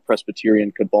aligning with the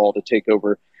Presbyterian cabal to take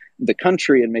over the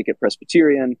country and make it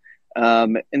Presbyterian.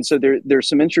 And so there's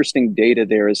some interesting data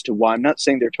there as to why. I'm not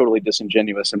saying they're totally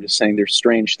disingenuous. I'm just saying there's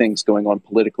strange things going on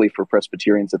politically for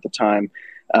Presbyterians at the time,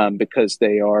 because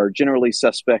they are generally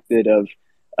suspected of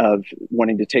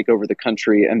wanting to take over the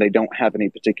country, and they don't have any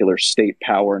particular state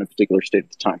power in a particular state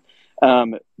at the time.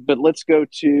 But let's go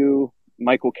to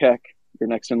Michael Keck. You're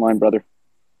next in line, brother.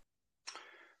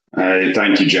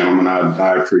 Thank you, gentlemen.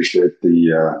 I appreciate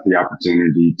the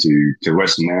opportunity to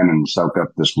listen in and soak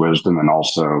up this wisdom, and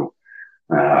also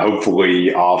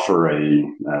hopefully offer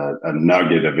a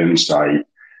nugget of insight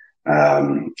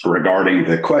regarding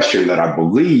the question that I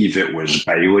believe it was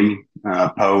Bailey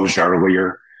posed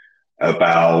earlier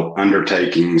about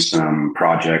undertaking some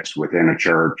projects within a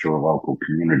church or a local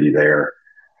community there,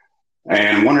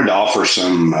 and wanted to offer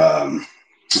some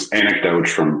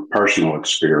anecdotes from personal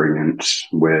experience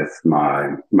with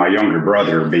my younger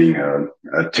brother being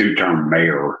a two-term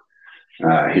mayor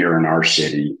here in our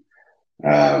city.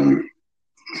 We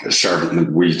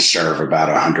serve about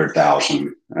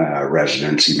 100,000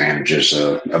 residents. He manages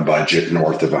a budget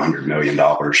north of $100 million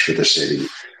for the city.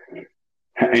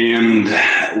 And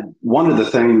one of the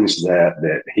things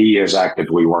that he has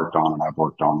actively worked on, and I've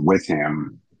worked on with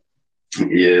him,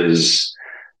 is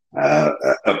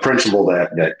a principle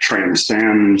that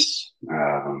transcends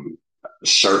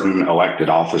certain elected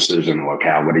offices and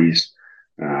localities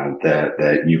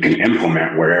that you can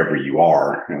implement wherever you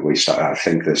are. At least I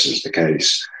think this is the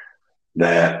case.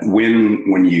 That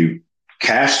when you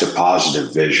cast a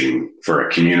positive vision for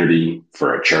a community,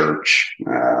 for a church,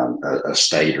 a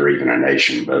state, or even a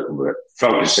nation, but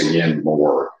focusing in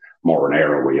more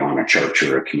narrowly on a church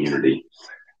or a community,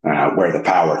 where the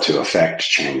power to affect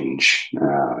change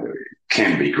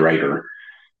can be greater,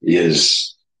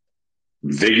 is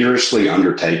vigorously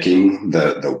undertaking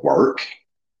the work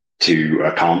to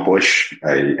accomplish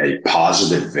a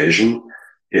positive vision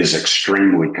is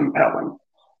extremely compelling.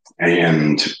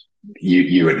 And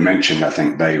you had mentioned, I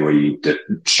think, Bailey, that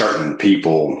certain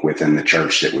people within the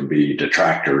church that would be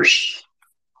detractors,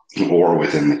 or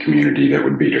within the community that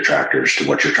would be detractors to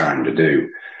what you're trying to do.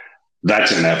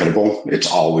 That's inevitable.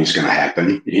 It's always going to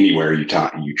happen anywhere you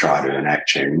try to enact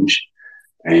change.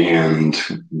 And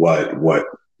what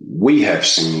we have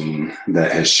seen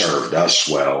that has served us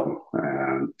well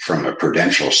from a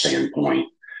prudential standpoint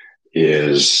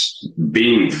is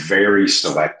being very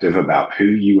selective about who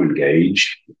you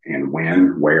engage and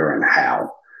when, where, and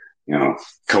how. You know,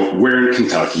 we're in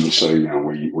Kentucky, so, you know,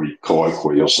 we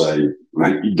colloquially you'll say,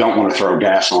 you don't want to throw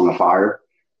gas on the fire.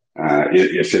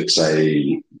 If it's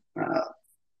a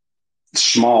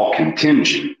small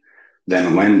contingent,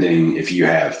 then lending, if you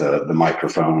have the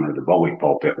microphone or the bully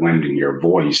pulpit, lending your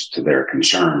voice to their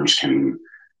concerns can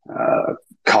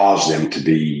cause them to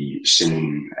be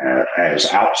seen as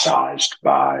outsized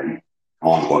by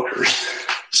onlookers.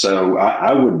 So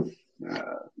I would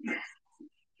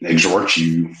exhort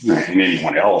you and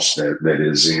anyone else that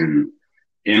is in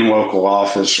local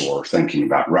office or thinking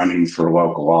about running for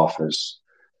local office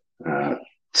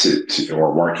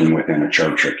or working within a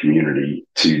church or community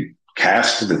to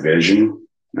cast the vision,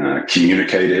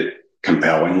 communicate it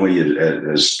compellingly,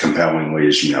 as compellingly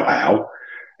as you know how,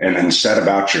 and then set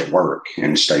about your work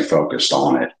and stay focused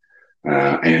on it,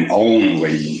 and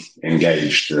only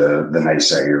engage the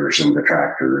naysayers and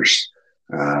detractors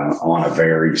on a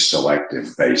very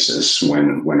selective basis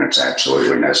when it's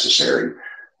absolutely necessary.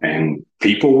 And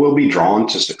people will be drawn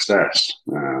to success.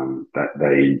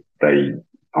 That they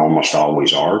almost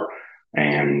always are.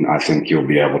 And I think you'll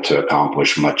be able to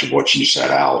accomplish much of what you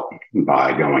set out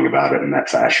by going about it in that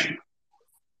fashion.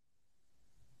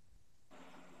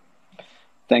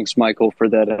 Thanks, Michael, for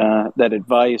that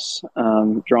advice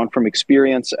drawn from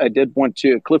experience. I did want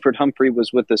to, Clifford Humphrey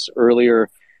was with us earlier.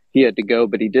 He had to go,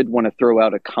 but he did want to throw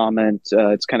out a comment.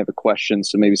 It's kind of a question,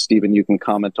 so maybe, Stephen, you can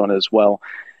comment on it as well.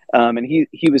 And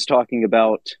he was talking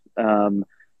about,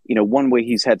 one way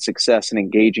he's had success in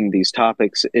engaging these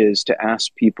topics is to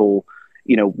ask people,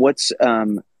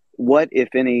 what,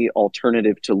 if any,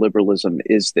 alternative to liberalism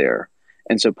is there?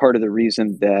 And so part of the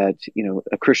reason that,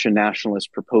 a Christian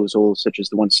nationalist proposal, such as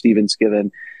the one Stephen's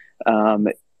given,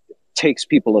 takes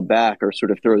people aback or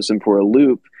sort of throws them for a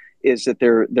loop is that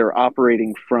they're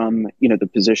operating from, the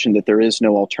position that there is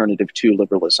no alternative to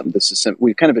liberalism.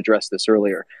 We kind of addressed this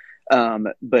earlier.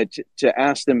 But to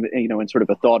ask them, in sort of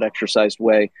a thought exercise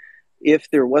way,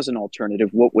 if there was an alternative,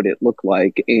 what would it look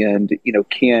like? And,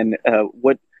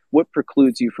 what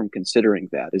precludes you from considering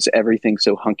that? Is everything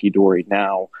so hunky-dory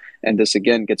now? And this,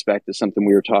 again, gets back to something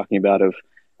we were talking about of,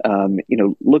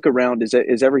 look around.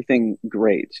 Is everything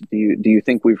great? Do you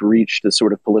think we've reached the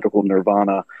sort of political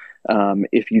nirvana?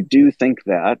 If you do think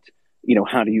that,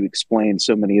 how do you explain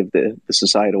so many of the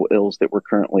societal ills that we're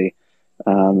currently,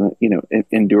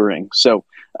 enduring? So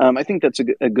I think that's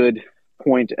a good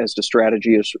point as to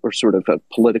strategy or sort of a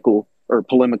political or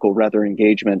polemical rather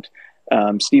engagement.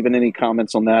 Stephen, any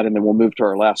comments on that? And then we'll move to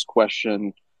our last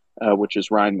question, which is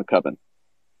Ryan McCubbin.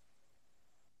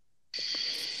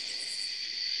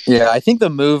 Yeah, I think the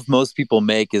move most people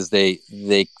make is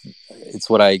it's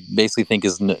what I basically think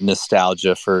is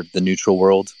nostalgia for the neutral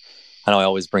world. I know I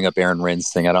always bring up Aaron Rind's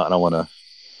thing. I don't want to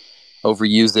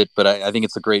overuse it, but I think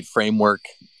it's a great framework.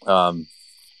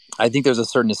 I think there's a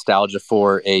certain nostalgia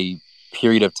for a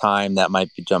period of time that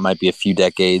might be a few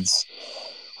decades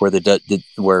where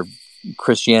where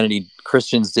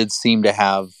Christians did seem to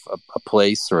have a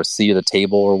place or a seat at the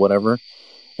table or whatever.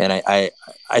 And I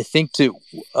think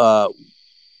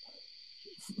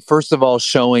first of all,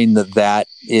 showing that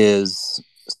is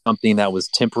something that was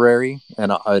temporary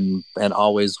and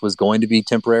always was going to be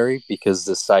temporary, because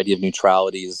this idea of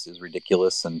neutrality is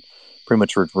ridiculous and pretty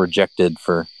much rejected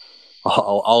for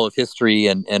all of history.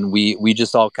 And we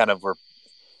just all kind of were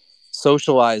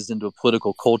socialized into a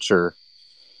political culture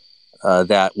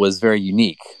that was very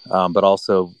unique, but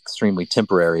also extremely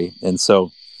temporary. And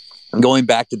so going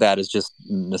back to that is just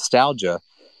nostalgia.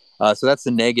 So that's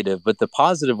the negative. But the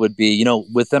positive would be,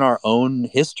 within our own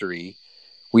history,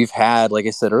 we've had, like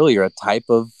I said earlier, a type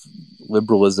of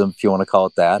liberalism, if you want to call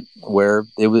it that, where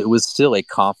it was still a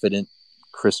confident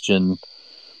Christian,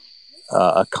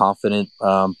 a confident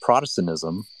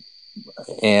Protestantism,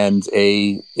 and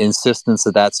a insistence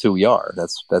that that's who we are.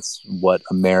 That's what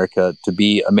America, to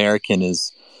be American,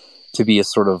 is to be a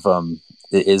sort of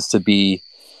is to be,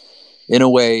 in a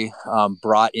way,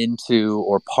 brought into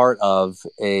or part of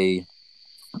a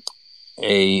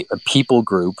people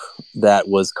group that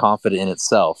was confident in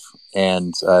itself,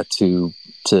 and to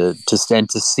stand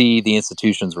to see the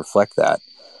institutions reflect that.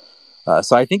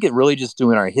 So I think it really just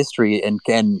doing our history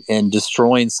and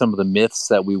destroying some of the myths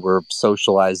that we were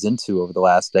socialized into over the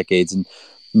last decades, and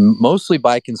mostly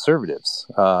by conservatives.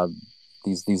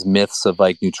 These myths of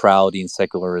like neutrality and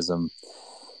secularism.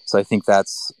 So I think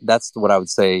that's what I would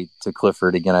say to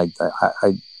Clifford. Again,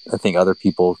 I think other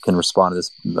people can respond to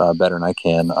this better than I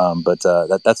can. But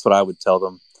that's what I would tell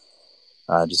them.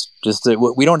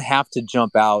 We don't have to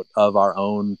jump out of our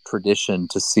own tradition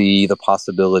to see the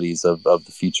possibilities of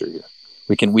the future here.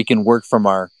 We can work from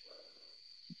our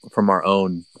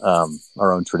own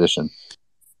tradition.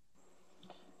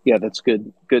 Yeah, that's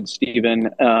good, Stephen.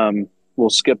 We'll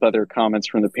skip other comments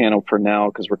from the panel for now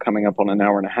because we're coming up on an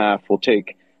hour and a half. We'll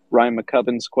take Ryan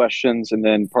McCubbin's questions and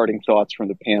then parting thoughts from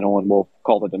the panel, and we'll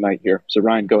call it a night here. So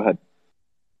Ryan, go ahead.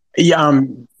 Yeah,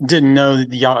 didn't know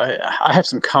that y'all. I have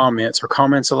some comments. Are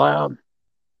comments allowed?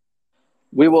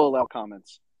 We will allow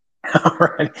comments. All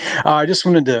right. I just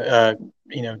wanted to,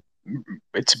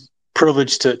 it's a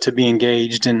privilege to be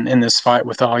engaged in this fight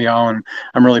with all y'all, and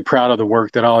I'm really proud of the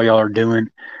work that all y'all are doing.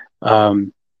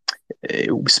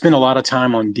 We spent a lot of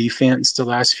time on defense the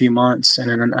last few months,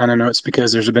 and I don't know it's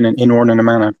because there's been an inordinate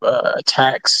amount of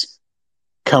attacks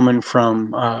coming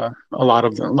from a lot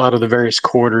of the various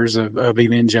quarters of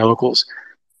evangelicals.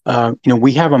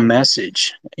 We have a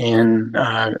message, and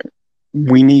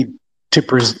we need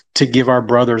to give our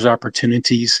brothers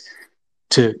opportunities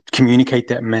to communicate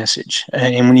that message,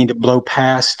 and we need to blow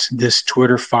past this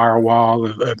Twitter firewall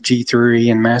of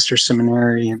G3 and Master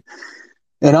Seminary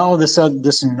and all of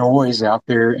this noise out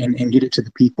there, and get it to the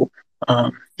people.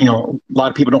 A lot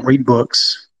of people don't read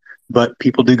books, but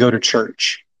people do go to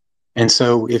church. And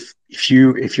so if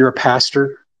you're a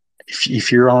pastor,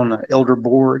 if you're on the elder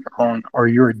board or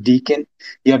you're a deacon,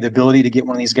 you have the ability to get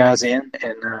one of these guys in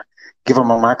and give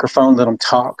them a microphone, let them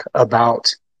talk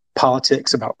about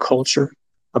politics, about culture,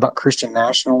 about Christian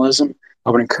nationalism.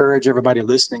 I would encourage everybody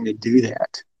listening to do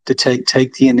that, to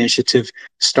take the initiative,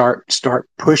 start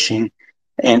pushing,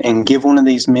 and give one of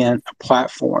these men a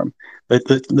platform.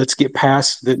 Let's get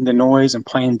past the noise and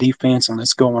playing defense, and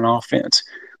let's go on offense.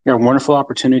 We have a wonderful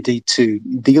opportunity to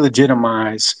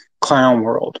delegitimize clown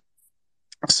world,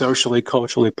 socially,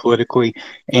 culturally, politically,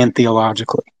 and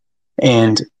theologically.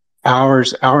 And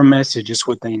our message is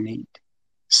what they need.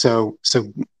 So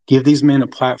give these men a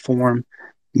platform,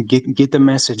 get the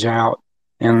message out,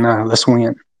 and let's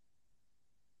win.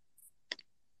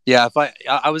 Yeah, if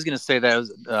I was going to say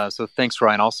that. So thanks,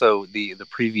 Ryan. Also, the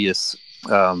previous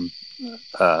was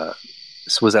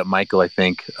that Michael, I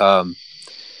think.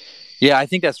 Yeah, I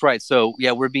think that's right. So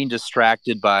yeah, we're being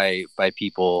distracted by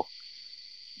people,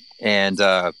 and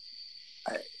I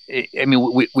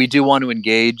mean, we do want to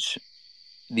engage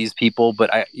these people,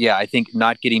 but I think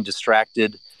not getting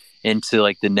distracted into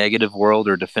like the negative world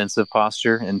or defensive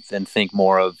posture, and think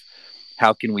more of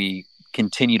how can we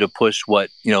continue to push what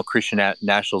Christian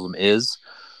nationalism is,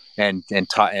 and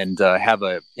have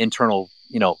a internal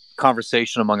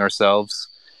conversation among ourselves,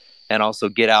 and also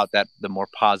get out the more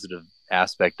positive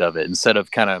aspect of it, instead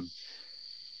of kind of,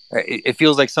 it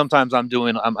feels like sometimes I'm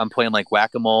playing like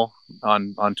whack-a-mole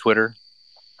on Twitter,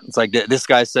 it's like this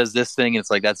guy says this thing, and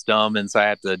it's like that's dumb, and so I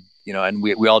have to, and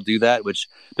we all do that, which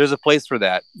there's a place for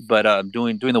that, but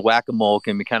doing the whack-a-mole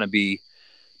can kind of be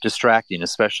distracting,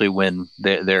 especially when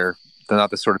they're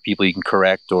not the sort of people you can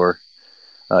correct or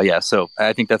so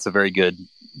I think that's a very good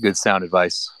sound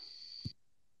advice.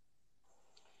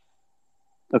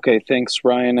 Okay, thanks,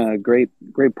 Ryan. Great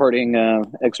parting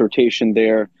exhortation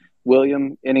there.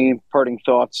 William, any parting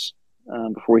thoughts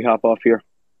before we hop off here?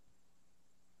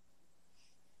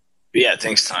 Yeah,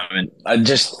 thanks, Simon. I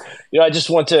just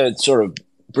want to sort of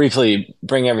briefly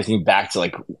bring everything back to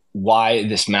like why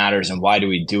this matters and why do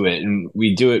we do it. And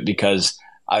we do it because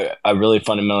I really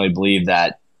fundamentally believe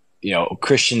that,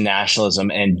 Christian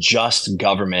nationalism and just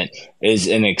government is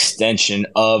an extension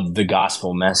of the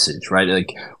gospel message, right?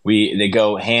 Like they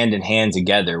go hand in hand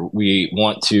together. We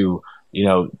want to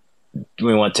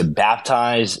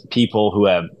baptize people who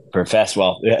have professed, we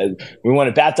want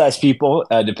to baptize people,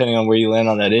 depending on where you land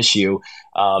on that issue,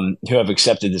 who have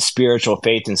accepted the spiritual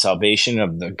faith and salvation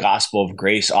of the gospel of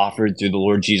grace offered through the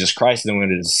Lord Jesus Christ. And then we're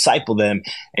going to disciple them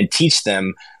and teach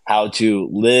them how to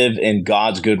live in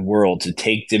God's good world, to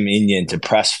take dominion, to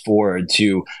press forward,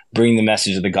 to bring the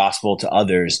message of the gospel to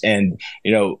others. And,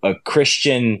 a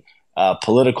Christian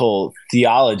political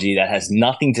theology that has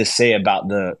nothing to say about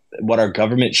what our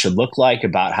government should look like,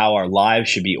 about how our lives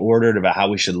should be ordered, about how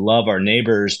we should love our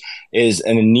neighbors, is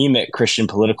an anemic Christian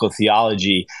political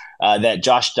theology that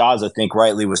Josh Dawes, I think,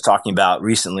 rightly was talking about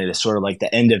recently. That's sort of like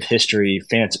the end of history.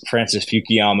 Francis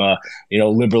Fukuyama,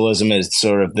 liberalism is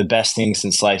sort of the best thing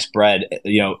since sliced bread.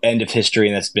 End of history,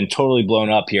 and that's been totally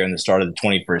blown up here in the start of the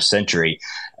 21st century.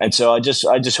 And so I just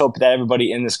hope that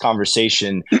everybody in this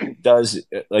conversation does,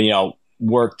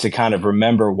 work to kind of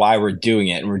remember why we're doing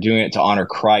it. And we're doing it to honor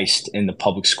Christ in the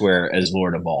public square as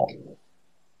Lord of all.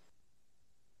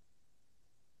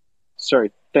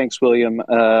 Sorry. Thanks, William.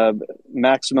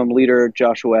 Maximum leader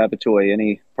Joshua Abatoy,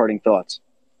 any parting thoughts?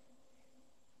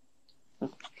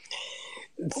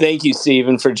 Thank you,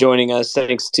 Stephen, for joining us.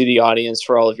 Thanks to the audience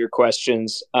for all of your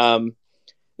questions.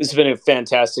 This has been a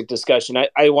fantastic discussion.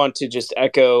 I want to just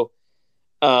echo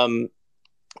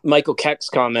Michael Keck's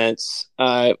comments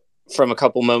from a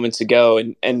couple moments ago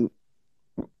and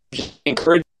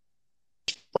encourage.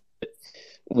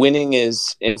 Winning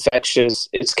is infectious.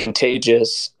 It's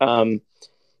contagious.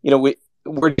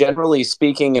 We're generally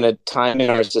speaking in a time in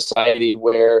our society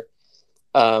where,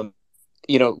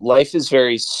 life is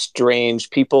very strange.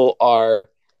 People are,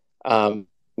 even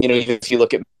if you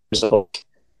look at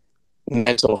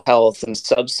mental health and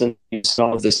substance use and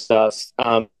all of this stuff,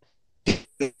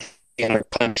 in our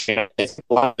country, I think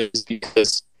a lot of it is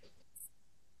because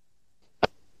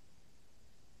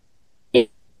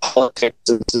politics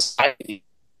and society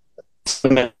is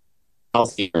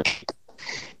healthier.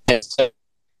 And so,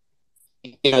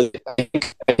 I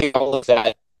think all of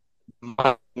that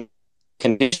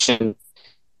condition,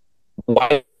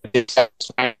 why it's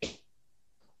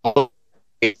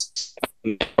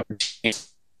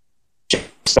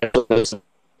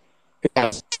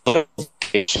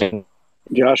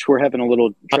Josh, we're having a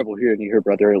little trouble hearing you here,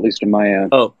 brother, at least in my end.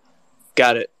 Oh,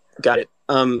 got it.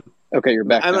 Okay, you're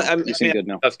back now. You seem good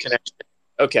now. Of connection.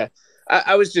 Okay.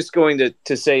 I was just going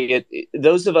to say it.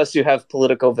 Those of us who have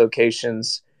political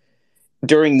vocations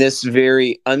during this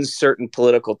very uncertain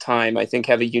political time, I think,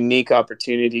 have a unique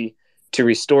opportunity to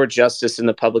restore justice in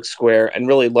the public square and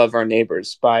really love our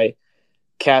neighbors by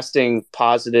casting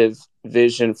positive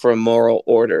vision for a moral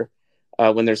order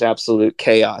when there's absolute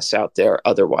chaos out there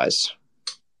otherwise.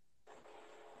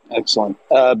 Excellent.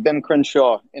 Ben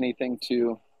Crenshaw, anything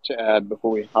to add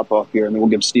before we hop off here? And then we'll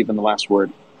give Stephen the last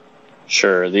word.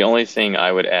 Sure. The only thing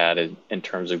I would add in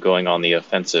terms of going on the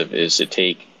offensive is to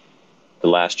take the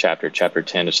last chapter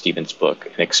 10 of Stephen's book,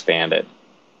 and expand it.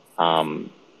 One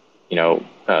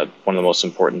of the most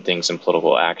important things in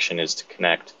political action is to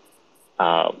connect,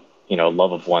 love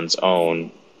of one's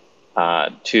own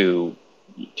to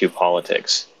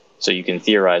politics. So you can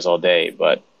theorize all day,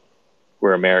 but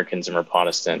we're Americans and we're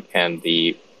Protestant, and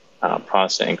the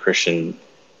Protestant and Christian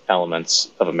elements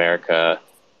of America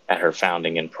at her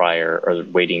founding and prior are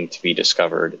waiting to be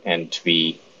discovered and to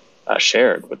be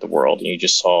shared with the world. And you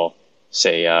just saw,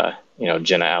 say,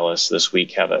 Jenna Ellis this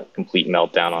week have a complete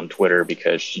meltdown on Twitter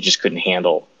because she just couldn't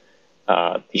handle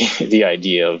the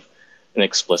idea of an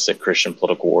explicit Christian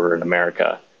political order in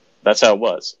America. That's how it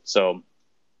was. So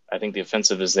I think the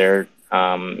offensive is there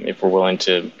if we're willing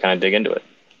to kind of dig into it.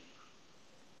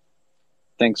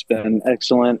 Thanks, Ben.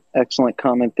 Excellent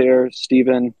comment there.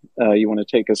 Stephen, you want to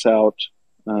take us out?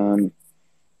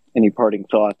 Any parting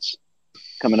thoughts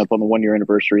coming up on the 1-year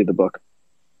anniversary of the book?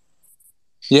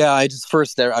 Yeah, I'm just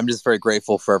very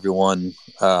grateful for everyone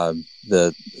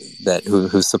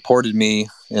who supported me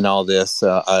in all this.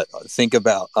 Think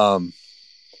about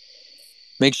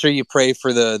make sure you pray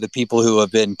for the people who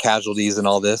have been casualties in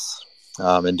all this,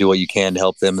 and do what you can to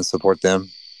help them and support them.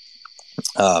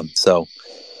 So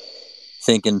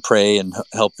think and pray and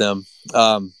help them.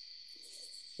 And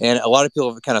a lot of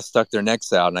people have kind of stuck their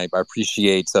necks out, and I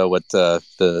appreciate what the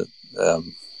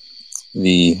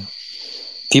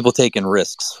people taking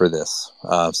risks for this.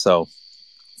 So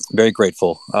very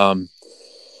grateful.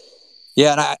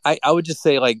 Yeah, and I would just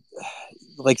say like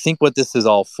think what this is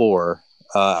all for.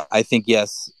 I think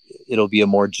yes, it'll be a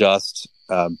more just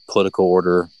political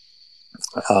order.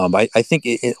 I think,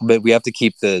 but we have to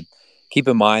keep in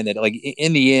mind that like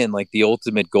in the end, like the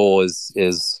ultimate goal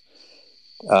is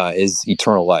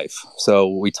eternal life. So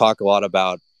we talk a lot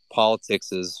about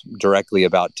politics is directly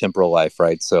about temporal life,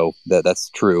 right? So that's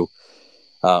true.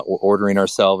 Ordering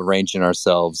ourselves, arranging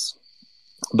ourselves.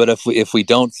 But if we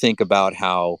don't think about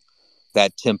how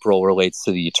that temporal relates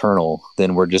to the eternal,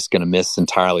 then we're just going to miss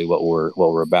entirely what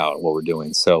we're about, what we're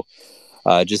doing. So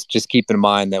just keep in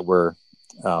mind that we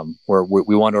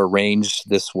want to arrange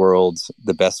this world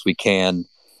the best we can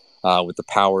with the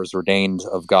powers ordained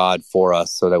of God for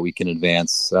us, so that we can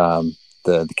advance the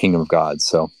kingdom of God.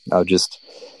 So I'll just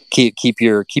keep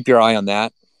your eye on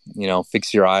that.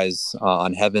 Fix your eyes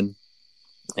on heaven,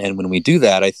 and when we do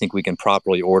that, I think we can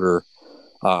properly order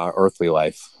our earthly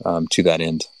life to that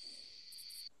end.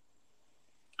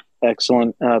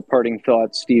 Excellent parting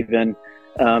thoughts, Stephen.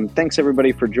 Thanks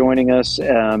everybody for joining us.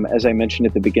 As I mentioned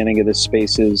at the beginning of this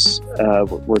Spaces,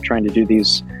 we're trying to do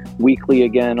these weekly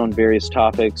again on various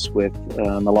topics with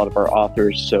a lot of our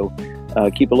authors. So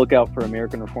keep a lookout for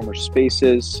American Reformer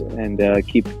Spaces, and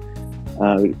keep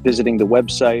visiting the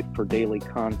website for daily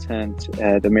content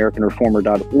at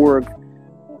AmericanReformer.org.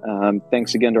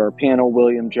 Thanks again to our panel,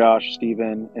 William, Josh,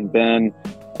 Stephen, and Ben,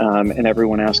 and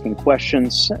everyone asking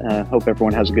questions. Hope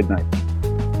everyone has a good night.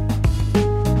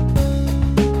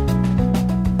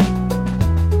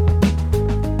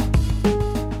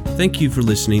 Thank you for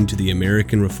listening to the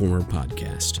American Reformer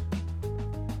podcast.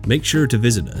 Make sure to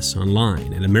visit us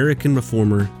online at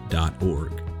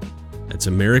AmericanReformer.org. That's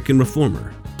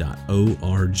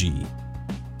AmericanReformer.org.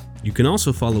 You can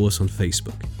also follow us on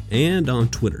Facebook and on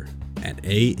Twitter at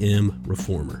AM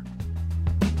Reformer.